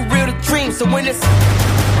 I'm too real to dream. So when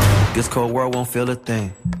this cold world won't feel a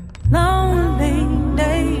thing. Lonely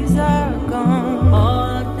days are gone. All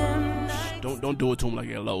of them. Don't do it to him like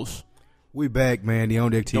that, Los. We back, man. The On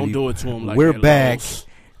Deck TV. Don't do it to him like We're that, back. Los.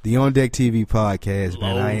 The On Deck TV podcast,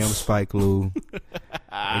 man. Los. I am Spike Lou. The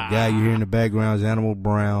guy you hear in the background is Animal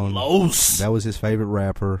Brown. Los. That was his favorite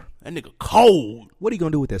rapper. That nigga cold. What are you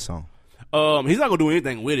gonna do with that song? He's not gonna do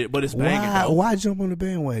anything with it, but it's banging. Though. Why jump on the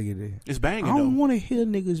bandwagon then? It's banging. I don't though. want to hear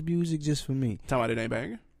niggas' music just for me. Talking about it ain't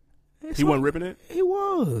banging. It's He wasn't ripping it. He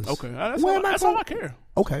was. Okay, that's Where all. am I That's gonna- all I care.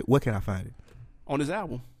 Okay, where can I find it? On his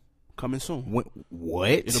album, coming soon. What?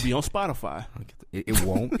 It'll be on Spotify. It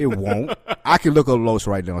won't. It won't. I can look up Los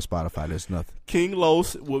right now on Spotify. There's nothing. King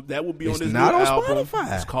Los, that will be It's on his not new on album.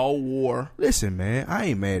 Spotify. It's called War. Listen, man, I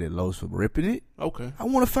ain't mad at Los for ripping it. Okay. I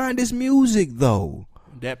want to find this music though.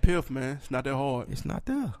 That Piff, man. It's not that hard. It's not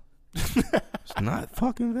there. It's not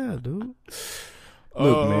fucking there, dude.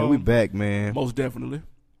 Look, man, we back, man. Most definitely.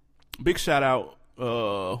 Big shout out.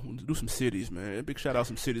 Do some cities, man. Big shout out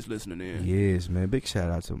some cities listening in. Yes, man. Big shout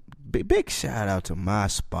out to my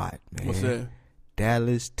spot, man. What's that?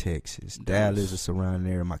 Dallas, Texas. Dallas is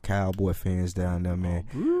surrounding there. My Cowboy fans down there, man.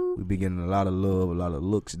 We be getting a lot of love, a lot of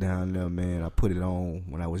looks down there, man. I put it on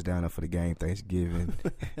when I was down there for the game Thanksgiving.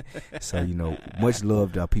 So, you know, much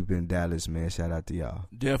love to our people in Dallas, man. Shout out to y'all.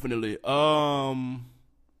 Definitely.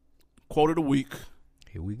 Quote of the week.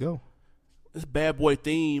 Here we go. This bad boy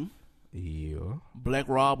theme. Yeah. Black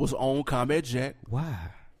Rob was on Combat Jack. Why?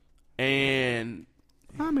 And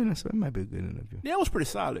I mean, it might be a good interview. yeah, it was pretty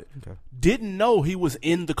solid. Okay. Didn't know he was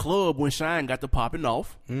in the club when Shine got to popping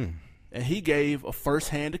off. Mm. And he gave a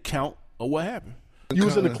first-hand account of what happened. You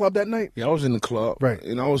was in the club that night? Yeah, I was in the club. Right.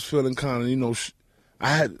 And I was feeling kind of, you know, I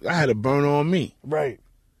had a burn on me. Right.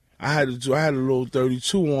 I had a little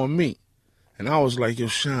 32 on me. And I was like, yo,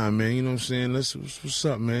 Shine, man, you know what I'm saying? What's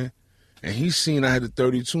up, man? And he seen I had the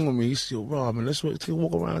 32 on me. He said, Rob, man, let's take a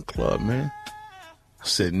walk around the club, man. I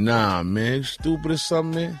said, nah, man, you stupid or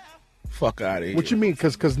something, man? Fuck out of here. What you mean?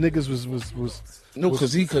 Cause niggas was No,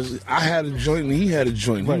 because I had a joint and he had a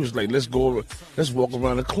joint. Right. He was like, let's walk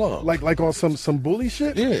around the club. like on some bully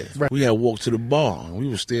shit? Yeah. Right. We had walked to the bar. And we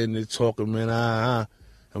were standing there talking, man,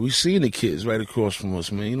 and we seen the kids right across from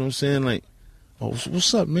us, man. You know what I'm saying? Like, oh,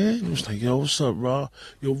 what's up, man? He was like, yo, what's up, Rob?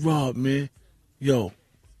 Yo, Rob, man. Yo,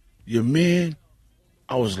 your man?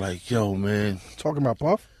 I was like, yo, man. Talking about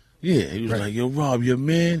Puff? Yeah. He was Right. like, yo, Rob, your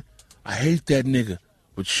man? I hate that nigga.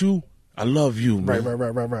 But you, I love you, man. Right. You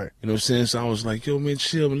know what I'm saying? So I was like, yo, man,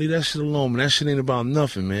 chill, man. Leave that shit alone, man. That shit ain't about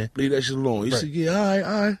nothing, man. Leave that shit alone. He Right. said, yeah,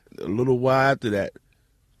 all right. A little while after that,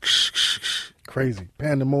 Crazy.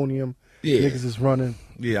 Pandemonium. Yeah. Niggas is running.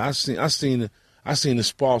 yeah, I seen the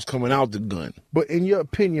sparks coming out the gun. But in your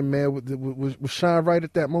opinion, man, was Shine right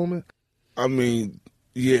at that moment? I mean,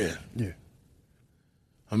 yeah. Yeah.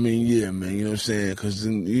 I mean, yeah, man. You know what I'm saying? Because,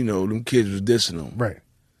 you know, them kids was dissing him. Right.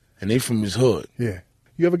 And they from his hood. Yeah.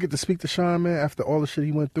 You ever get to speak to Shine, man, after all the shit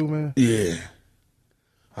he went through, man? Yeah.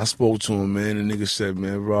 I spoke to him, man. The nigga said,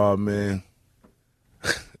 man, Rob, man.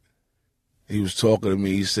 He was talking to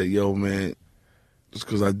me. He said, yo, man, just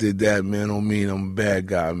because I did that, man, don't mean I'm a bad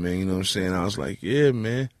guy, man. You know what I'm saying? I was like, yeah,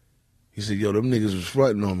 man. He said, yo, them niggas was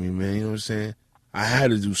fronting on me, man. You know what I'm saying? I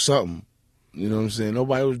had to do something. You know what I'm saying?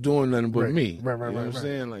 Nobody was doing nothing but Right. me. Right, You know what I'm right.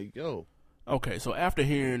 saying? Like, yo. Okay, so after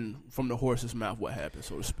hearing from the horse's mouth what happened,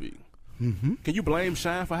 so to speak, Mm-hmm. can you blame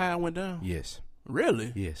Shine for how it went down? Yes.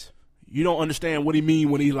 Really? Yes. You don't understand what he mean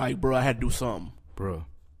when he like, bro, I had to do something. Bro.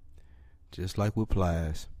 Just like with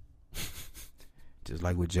Plies. Just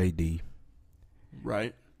like with JD.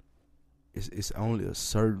 Right? It's only a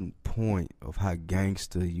certain point of how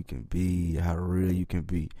gangster you can be, how real you can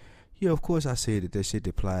be. Yeah, of course I said that shit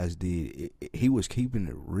that Plies did, he was keeping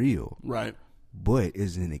it real. Right. But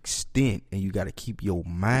it's an extent, and you got to keep your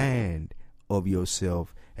mind of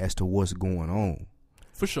yourself as to what's going on.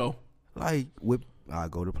 For sure. Like, I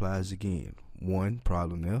go to Plies again. One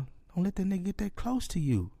problem there, don't let that nigga get that close to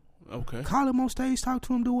you. Okay. Call him on stage, talk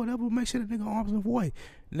to him, do whatever, make sure that nigga arms and voice.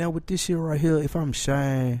 Now with this shit right here, if I'm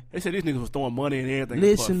Shine, They said these niggas was throwing money and everything.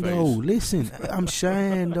 listen in Puff though, face. listen, I'm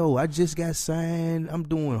Shine though. I just got signed. I'm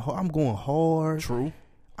going hard. True.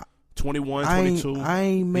 21, I 22.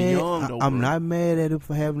 ain't Be mad. young, though, I'm bro. not mad at him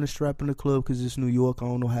for having a strap in the club because it's New York. I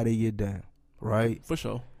don't know how they get down. Right? For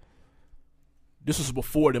sure. This was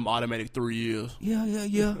before them automatic 3 years.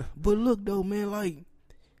 Yeah. But look though, man, like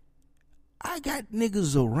I got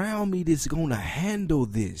niggas around me that's gonna handle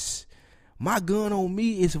this. My gun on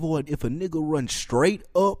me is for if a nigga runs straight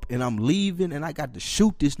up and I'm leaving and I got to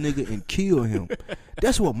shoot this nigga and kill him.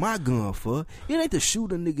 That's what my gun for. It ain't to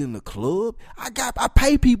shoot a nigga in the club. I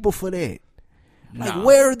pay people for that. Like, Nah.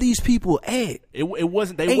 where are these people at? It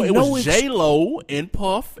wasn't. It Ain't was no J-Lo and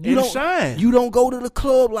Puff and Shine. You don't go to the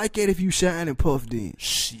club like that if you Shine and Puff then.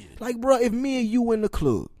 Shit. Like, bro, if me and you in the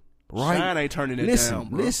club, right? Shine ain't turning it down,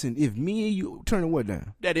 bro. Listen, if me and you turning what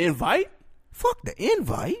down? That invite? Fuck the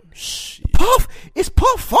invite. Shit. Puff, it's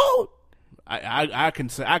Puff fault. I can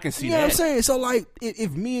see You know that. what I'm saying? So like,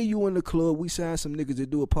 if me and you in the club, we sign some niggas that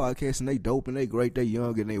do a podcast and they dope and they great, they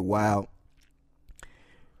young and they wild.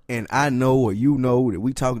 And I know or you know that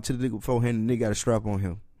we talking to the nigga beforehand and the nigga got a strap on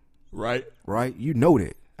him. Right. Right? You know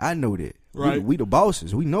that. I know that. Right. We the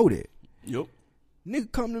bosses. We know that. Yep.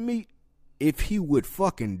 Nigga come to me, if he would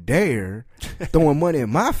fucking dare throwing money in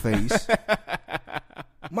my face,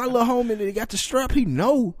 my little homie that got the strap, he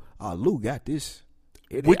know, oh, Lou got this.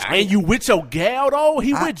 And you with your gal though?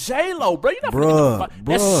 He with J-Lo, bro. You not Bruh,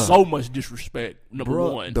 That's bruh. so much disrespect. Number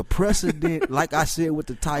one, the precedent, like I said with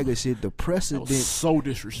the Tiger shit, the that precedent, was so the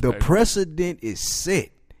disrespectful. precedent is set.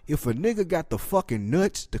 If a nigga got the fucking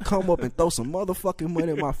nuts to come up and throw some motherfucking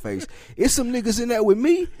money in my face, it's some niggas in there with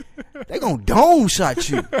me, they gon' dome shot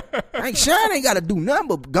you. Shine ain't gotta do nothing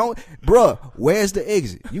but go, bruh, where's the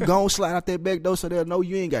exit? You gon' slide out that back door so they'll know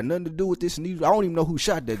you ain't got nothing to do with this. And I don't even know who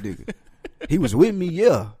shot that nigga. He was with me,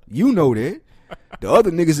 yeah. You know that. The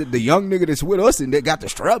other niggas, the young nigga that's with us and that got the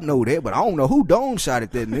strap know that, but I don't know who dome shot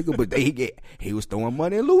at that nigga, but he was throwing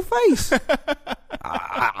money in Lou's face.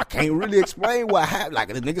 I can't really explain what happened.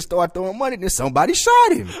 Like, the nigga started throwing money, then somebody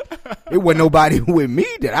shot him. It wasn't nobody with me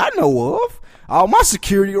that I know of. All my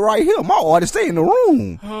security right here. My artists stay in the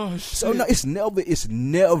room. Oh, shit. So no, it's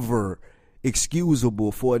never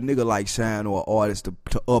excusable for a nigga like Shine or an artist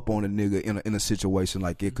to up on a nigga in a situation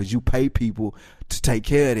like that, because you pay people to take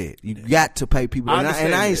care of that. You got to pay people. And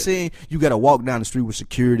I ain't saying you got to walk down the street with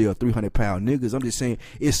security or 300-pound niggas. I'm just saying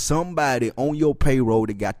it's somebody on your payroll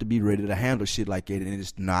that got to be ready to handle shit like that, and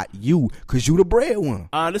it's not you, because you the breadwinner.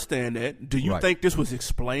 I understand that. Do you think this was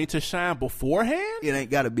explained to Shine beforehand? It ain't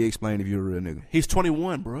got to be explained if you're a real nigga. He's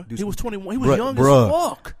 21, bro. He was 21. He was young as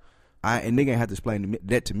fuck. And nigga ain't have to explain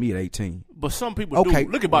that to me at 18. But some people do.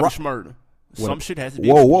 Look at Bobby Shmurda. Some shit has to be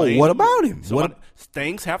explained. Whoa, what about him?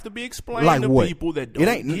 Things have to be explained like to what? People that don't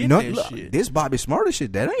get that shit. This Bobby Shmurda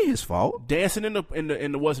shit, that ain't his fault. Dancing in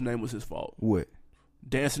the what's the name was his fault. What?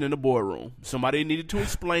 Dancing in the boardroom. Somebody needed to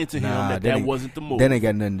explain to him that wasn't the move. That ain't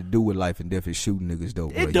got nothing to do with life and death and shooting niggas though.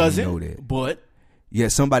 It doesn't. You know that. But yeah,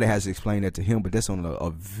 somebody has to explain that to him, but that's on a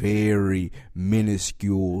very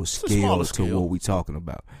minuscule scale to what we talking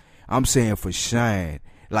about. I'm saying for Shine,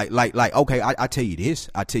 like, okay, I tell you this.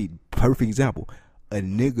 I tell you, perfect example. A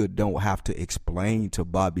nigga don't have to explain to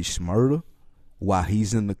Bobby Shmurda while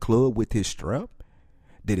he's in the club with his strap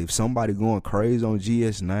that if somebody going crazy on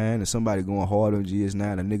GS9 and somebody going hard on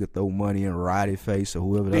GS9, a nigga throw money in Roddy face or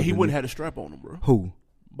whoever. Then he wouldn't have the strap on him, bro. Who?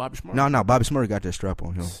 Bobby Shmurda. No, Bobby Shmurda got that strap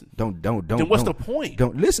on him. Don't. Then what's the point?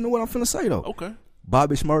 Don't listen to what I'm finna say though. Okay.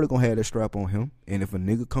 Bobby Shmurda gonna have that strap on him, and if a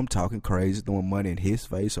nigga come talking crazy, throwing money in his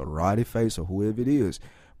face or Roddy face or whoever it is,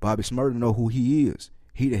 Bobby Shmurda know who he is.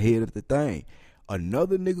 He the head of the thing.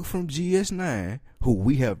 Another nigga from GS9, who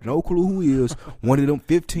we have no clue who he is, one of them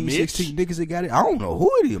 15, Mitch? 16 niggas that got it. I don't know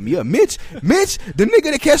who it is. Yeah, Mitch, the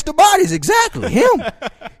nigga that catch the bodies, exactly, him.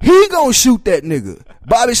 He gonna shoot that nigga.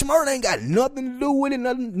 Bobby Shmurda ain't got nothing to do with it,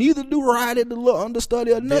 neither do Roddy, the little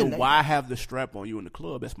understudy or nothing. Then why have the strap on you in the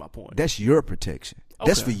club? That's my point. That's your protection.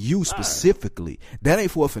 That's for you specifically. That ain't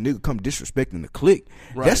for if a nigga come disrespecting the clique.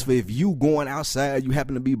 Right. That's for if you going outside, you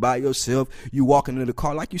happen to be by yourself, you walking in the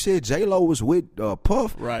car. Like you said, J-Lo was with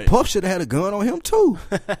Puff. Right. Puff should have had a gun on him too.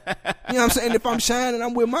 You know what I'm saying? If I'm shining,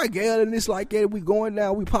 I'm with my gal, and it's like that, we going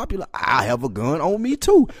down, we popular, I have a gun on me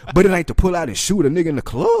too. But it ain't to pull out and shoot a nigga in the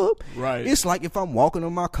club. Right. It's like if I'm walking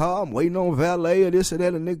in my car, I'm waiting on valet or this or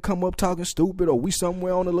that, a nigga come up talking stupid, or we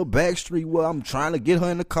somewhere on a little back street where I'm trying to get her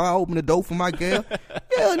in the car, open the door for my gal.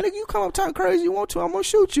 Yeah, nigga, you come up talking crazy you want to, I'm gonna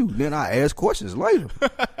shoot you. Then I ask questions later.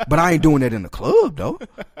 But I ain't doing that in the club though.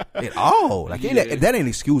 At all. Like that ain't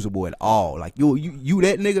excusable at all. Like you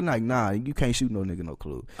that nigga, like, nah, you can't shoot no nigga in no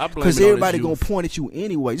club. Because everybody gonna point at you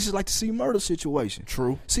anyway. This is like the C Murder situation.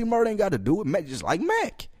 True. C Murder ain't got to do it. Mac, just like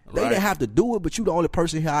Mac. They didn't have to do it, but you the only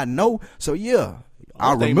person here I know. So yeah,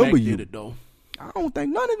 I remember Mac you. did it, though. I don't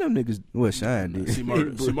think none of them niggas. Well, Shine did. C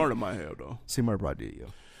Murder might have though. C Murder probably did, yo.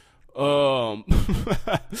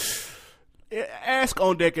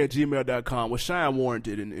 Ask.ondeck@gmail.com. Was Shine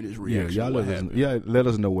warranted in his reaction? Let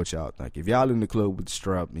us know what y'all think. If y'all in the club with the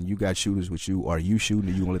strap and you got shooters with you, are you shooting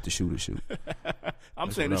or you gonna let the shooter shoot?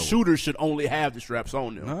 I'm saying the shooters should only have the straps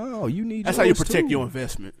on them. No, you need. That's how you protect your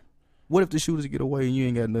investment. What if the shooters get away and you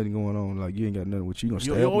ain't got nothing going on? Like you ain't got nothing with you.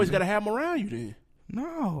 You always got to have them around you then.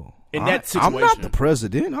 No. In that situation. I'm not the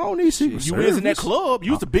president. I don't need Secret Service. You is in that club.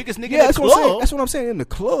 You was the biggest nigga in that club. That's what I'm saying. In the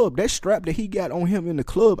club, that strap that he got on him in the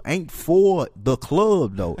club ain't for the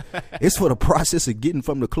club, though. It's for the process of getting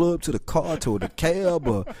from the club to the car to the cab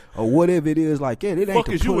or whatever it is like that. It ain't Fuck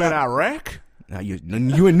is you in Iraq? Now you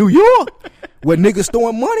in New York where niggas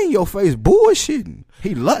throwing money in your face bullshitting.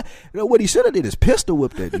 You know what he should have did is pistol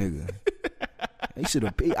whip that nigga. He should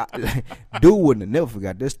have. Dude wouldn't have never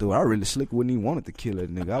forgot that story. I really slick wouldn't even wanted to kill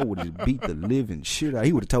that nigga. I would have beat the living shit out.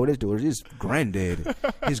 He would have told that story to his granddaddy,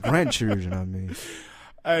 his grandchildren. I mean,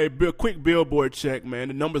 hey, quick billboard check, man.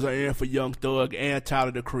 The numbers are in for Young Thug and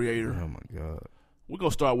Tyler the Creator. Oh my god. We're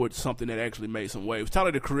gonna start with something that actually made some waves.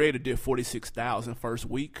 Tyler the Creator did 46,000 first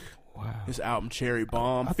week. Wow. His album Cherry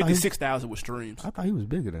Bomb, 56,000 with streams. I thought he was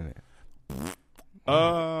bigger than that.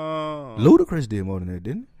 Ludacris did more than that,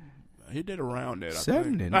 didn't He did around that.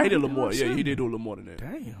 70. No, he did a little more. Yeah, 70. he did do a little more than that.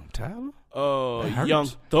 he? Damn, Tyler. That hurts. Young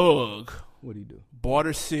Thug, What'd he do?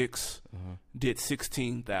 Barter 6, did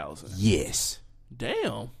 16,000. Yes.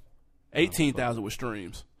 Damn. 18,000 with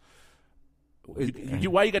streams.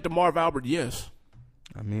 Why you got the Marv Albert? Yes.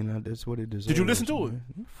 I mean, that's what it deserves. Did you listen to it?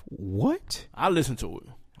 What? I listened to it.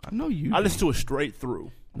 I know you. I listened to it straight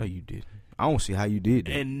through. No, you did. I don't see how you did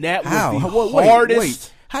that. And that How? was the Wait, hardest.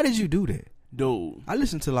 Wait. How did you do that? Dude. I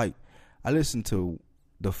listened to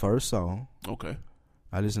the first song. Okay.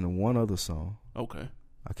 I listened to one other song. Okay.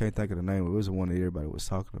 I can't think of the name. It was the one that everybody was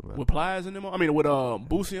talking about. With Plies in them? I mean, with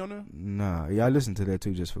Boosie on there? Nah, yeah, I listened to that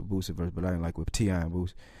too just for Boosie verse, but I didn't like with T.I. and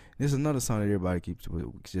Boosie. There's another song that everybody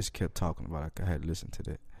just kept talking about. I had to listen to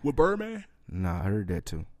that. With Birdman? Nah, I heard that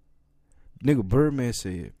too. Nigga, Birdman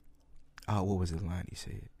said, what was the line he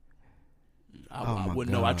said? I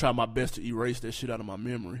wouldn't know. I tried my best to erase that shit out of my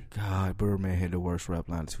memory. God, Birdman had the worst rap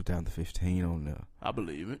line of 2015 on there. I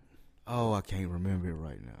believe it. Oh, I can't remember it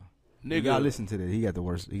right now. Nigga, I listened to that. He got the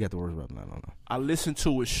worst rap line on there. I listened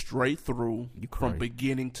to it straight through You from crazy.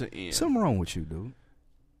 beginning to end. Something wrong with you, dude.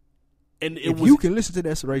 And If you can listen to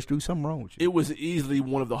that straight through, something wrong with you. It was easily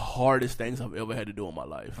one of the hardest things I've ever had to do in my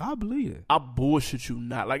life. I believe it. I bullshit you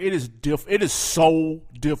not. Like, it is it is so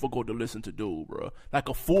difficult to listen to, dude, bro. Like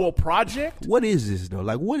a full project. What is this though?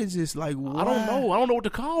 Like, what is this? Like, I don't know. I don't know what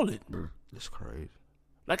to call it. It's crazy.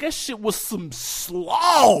 Like, that shit was some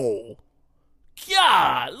slow.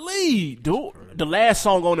 Golly, dude. The last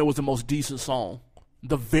song on there was the most decent song.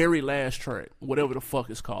 The very last track, whatever the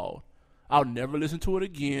fuck it's called. I'll never listen to it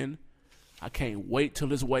again. I can't wait till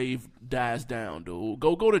this wave dies down, dude.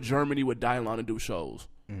 Go to Germany with Dylan and do shows.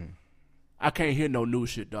 I can't hear no new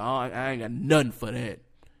shit, dog. I ain't got nothing for that.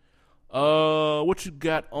 What you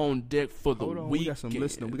got on deck for the weekend? We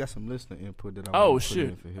got some listener input that I Oh, want to put shit.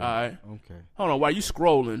 in for him. All right. Okay. Hold on, while you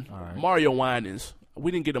scrolling, All right. Mario Winans. We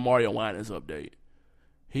didn't get a Mario Winans update.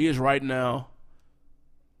 He is right now.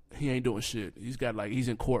 He ain't doing shit. He's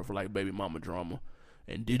in court for like baby mama drama.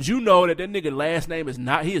 And did you know that nigga last name is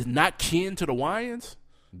not kin to the Wyans?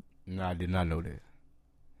 No, I did not know that.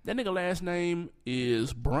 That nigga last name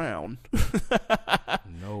is Brown.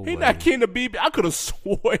 No He way. not kin to BB. I could have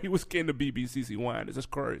swore he was kin to BBCC Winans. That's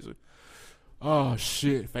crazy. Oh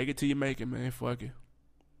shit! Fake it till you make it, man. Fuck it.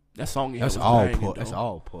 That song. That's was all banging, Puff. though. That's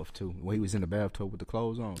all Puff too. When he was in the bathtub with the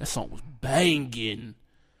clothes on. That song was banging.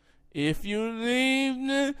 If you leave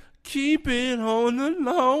me, keep it on the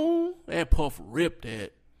low. And Puff ripped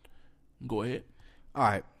that. Go ahead. All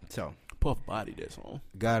right. So Puff bodied that song.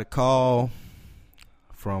 got a call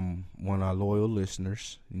from one of our loyal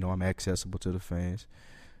listeners. You know, I'm accessible to the fans,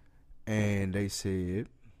 and they said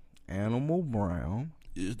Animal Brown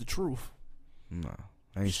Is the truth. No,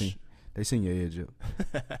 I ain't seen. They seen your edge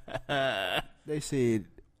up. They said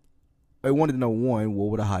they wanted to know one, what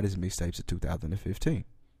were the hottest mixtapes of 2015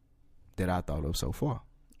 that I thought of so far.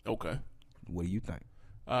 Okay. What do you think?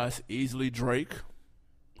 It's easily Drake.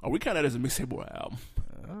 Are we counting that as a mixtape or an album?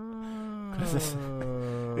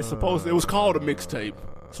 It's supposed. It was called a mixtape,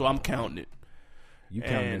 so I'm counting it. You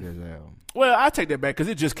counted it as an album. Well, I take that back because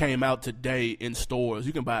it just came out today in stores.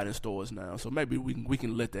 You can buy it in stores now, so maybe we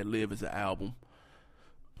can let that live as an album.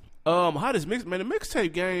 Hottest mix, man. The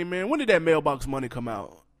mixtape game, man. When did that Mailbox Money come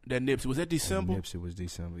out? That Nipsey, was that December? Nipsey was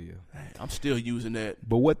December, yeah. I'm still using that.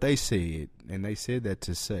 But what they said, and they said that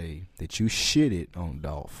to say that you shitted on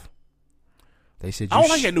Dolph. They said I don't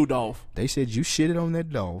like that new Dolph. They said you shitted on that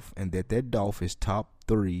Dolph, and that Dolph is top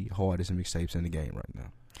 3 hardest mixtapes in the game right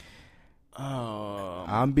now.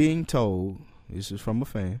 I'm being told, this is from a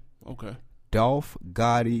fan. Okay. Dolph,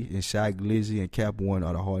 Gotti, and Shy Glizzy and Cap One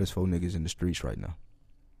are the hardest 4 niggas in the streets right now.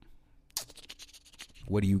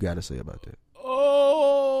 What do you got to say about that?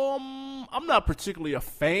 I'm not particularly a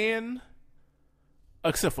fan,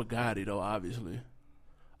 except for Gotti though. Obviously,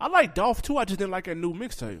 I like Dolph too. I just didn't like that new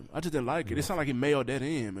mixtape. I just didn't like it. It sounded like he mailed that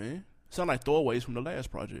in, man. It sounded like throwaways from the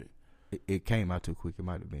last project. It came out too quick. It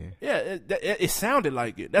might have been. Yeah, it sounded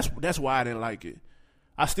like it. That's why I didn't like it.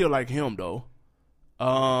 I still like him though.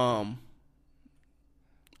 Other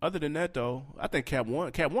than that though, I think Cap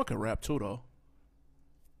One can rap too though.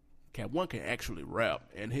 Cap One can actually rap,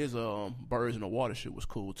 and his Birds in the Water shit was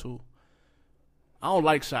cool too. I don't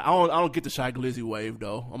like Shy. I don't get the Shy Glizzy wave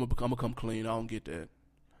though. I'm gonna come clean. I don't get that.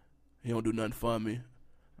 He don't do nothing for me.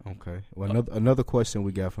 Okay. Well, another question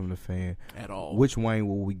we got from the fan at all. Which Wayne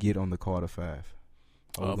will we get on the Carter 5?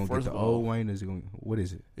 Are we gonna first get the of all, old Wayne? Is it going? What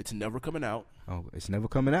is it? It's never coming out. Oh, it's never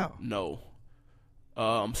coming out. No.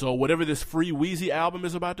 So whatever this Free Weezy album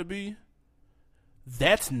is about to be,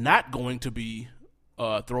 that's not going to be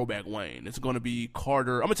throwback Wayne. It's going to be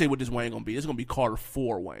Carter. I'm going to tell you what this Wayne going to be. It's going to be Carter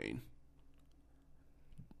 4 Wayne.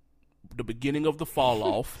 The beginning of the fall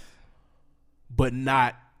off, but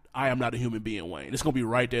not I Am Not a Human Being Wayne. It's going to be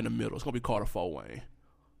right there in the middle. It's going to be Carter 4 Wayne.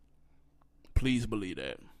 Please believe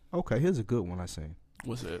that. Okay, here's a good one I seen.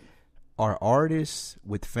 What's that? Are artists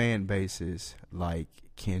with fan bases like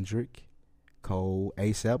Kendrick, Cole,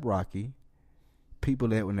 A$AP Rocky, people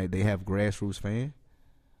that when they have grassroots fans?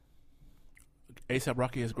 A$AP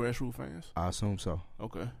Rocky has grassroots fans? I assume so.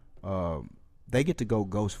 Okay. They get to go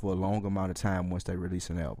ghost for a long amount of time once they release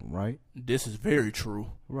an album, right? This is very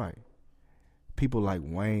true. Right. People like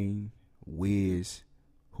Wayne, Wiz,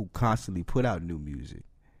 who constantly put out new music.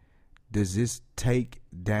 Does this take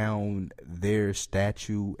down their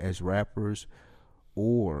statue as rappers,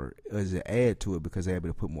 or does it add to it because they're able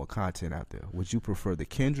to put more content out there? Would you prefer the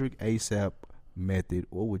Kendrick A$AP method,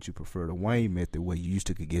 or would you prefer the Wayne method where you used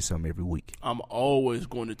to could get something every week? I'm always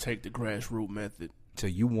going to take the grassroots method. So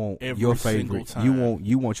you want every your single favorite, time.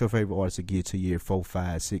 you want your favorite artist to get to your 4,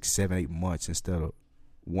 5, 6, 7, 8 months instead of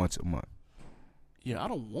once a month. Yeah, I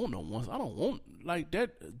don't want no once. I don't want like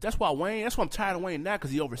that. That's why Wayne. That's why I'm tired of Wayne now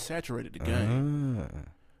because he oversaturated the game.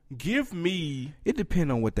 Give me. It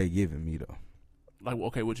depends on what they giving me though. Like,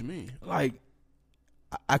 okay, what you mean? Like,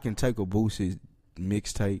 I can take a Boosie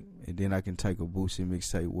mixtape, and then I can take a Boosie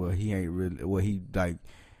mixtape where he ain't really, where he like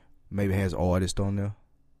maybe has artists on there.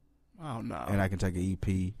 Oh no. And I can take an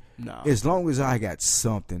EP. No. As long as I got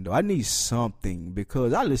something though, I need something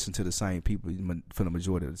because I listen to the same people for the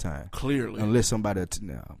majority of the time. Clearly, unless somebody get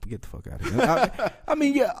the fuck out of here. I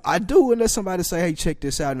mean, yeah, I do. Unless somebody say, "Hey, check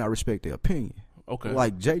this out," and I respect their opinion. Okay.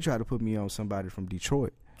 Like Jay tried to put me on somebody from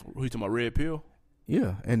Detroit. Who you talking about? Red Pill?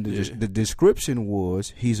 Yeah, and the description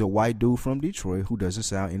was he's a white dude from Detroit who doesn't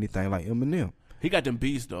sound anything like Eminem. He got them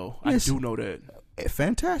beats though. Listen, I do know that.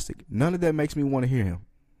 Fantastic. None of that makes me want to hear him.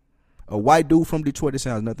 A white dude from Detroit that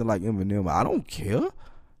sounds nothing like Eminem. I don't care.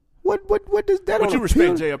 What does that? But you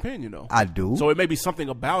respect Jay's opinion though. I do. So it may be something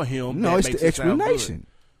about him. No, that it's makes the explanation.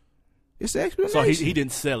 It's the explanation. So he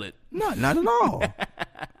didn't sell it. No, not at all.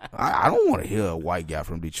 I don't want to hear a white guy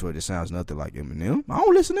from Detroit that sounds nothing like Eminem. I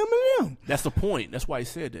don't listen to Eminem. That's the point. That's why he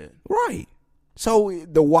said that. Right. So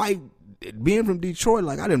the white being from Detroit,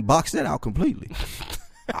 like I didn't box that out completely.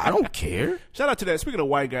 I don't care. Shout out to that. Speaking of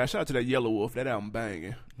white guy, shout out to that Yellow Wolf. That album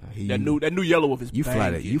banging. That new Yellow Wolf is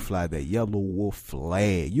banging. You fly that Yellow Wolf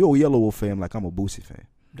flag. You a Yellow Wolf fan like I'm a Boosie fan.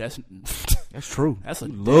 That's true. That's a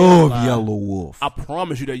love lie. Yellow Wolf. I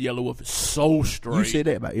promise you that Yellow Wolf is so straight. You said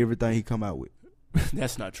that about everything he come out with.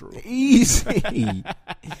 That's not true. Easy.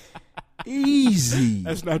 Easy.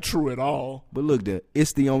 That's not true at all. But look,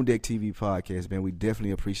 it's the On Deck TV podcast, man. We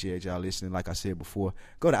definitely appreciate y'all listening. Like I said before,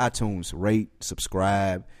 go to iTunes, rate,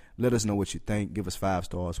 subscribe. Let us know what you think. Give us 5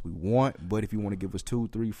 stars. We want, but if you want to give us 2,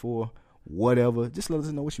 3, 4, whatever, just let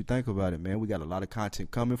us know what you think about it, man. We got a lot of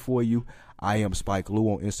content coming for you. I am Spike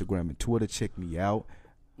Lou on Instagram and Twitter. Check me out.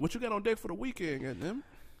 What you got on deck for the weekend, goddamn?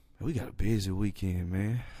 We got a busy weekend,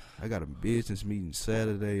 man. I got a business meeting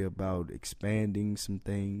Saturday about expanding some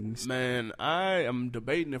things. Man, I am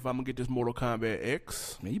debating if I'm going to get this Mortal Kombat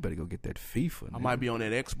X. Man, you better go get that FIFA, nigga. I might be on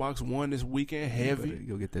that Xbox One this weekend, heavy. You better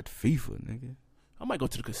go get that FIFA, nigga. I might go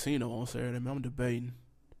to the casino on Saturday, man. I'm debating.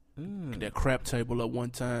 Get that crap table up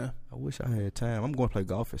one time. I wish I had time. I'm going to play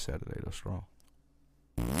golf at Saturday, though, strong.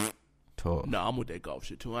 Tough. Nah, I'm with that golf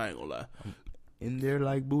shit, too. I ain't going to lie. In there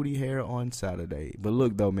like booty hair on Saturday. But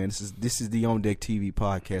look though, man, this is the On Deck TV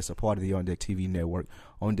podcast, a part of the On Deck TV network,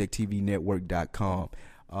 OnDeckTVNetwork.com.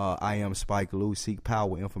 I am Spike Lou. Seek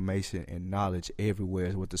power, information, and knowledge everywhere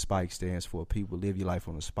is what the Spike stands for. People, live your life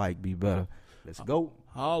on a spike. Be better. Let's go.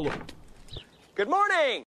 Holla. Good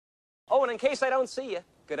morning. Oh, and in case I don't see you,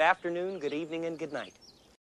 good afternoon, good evening, and good night.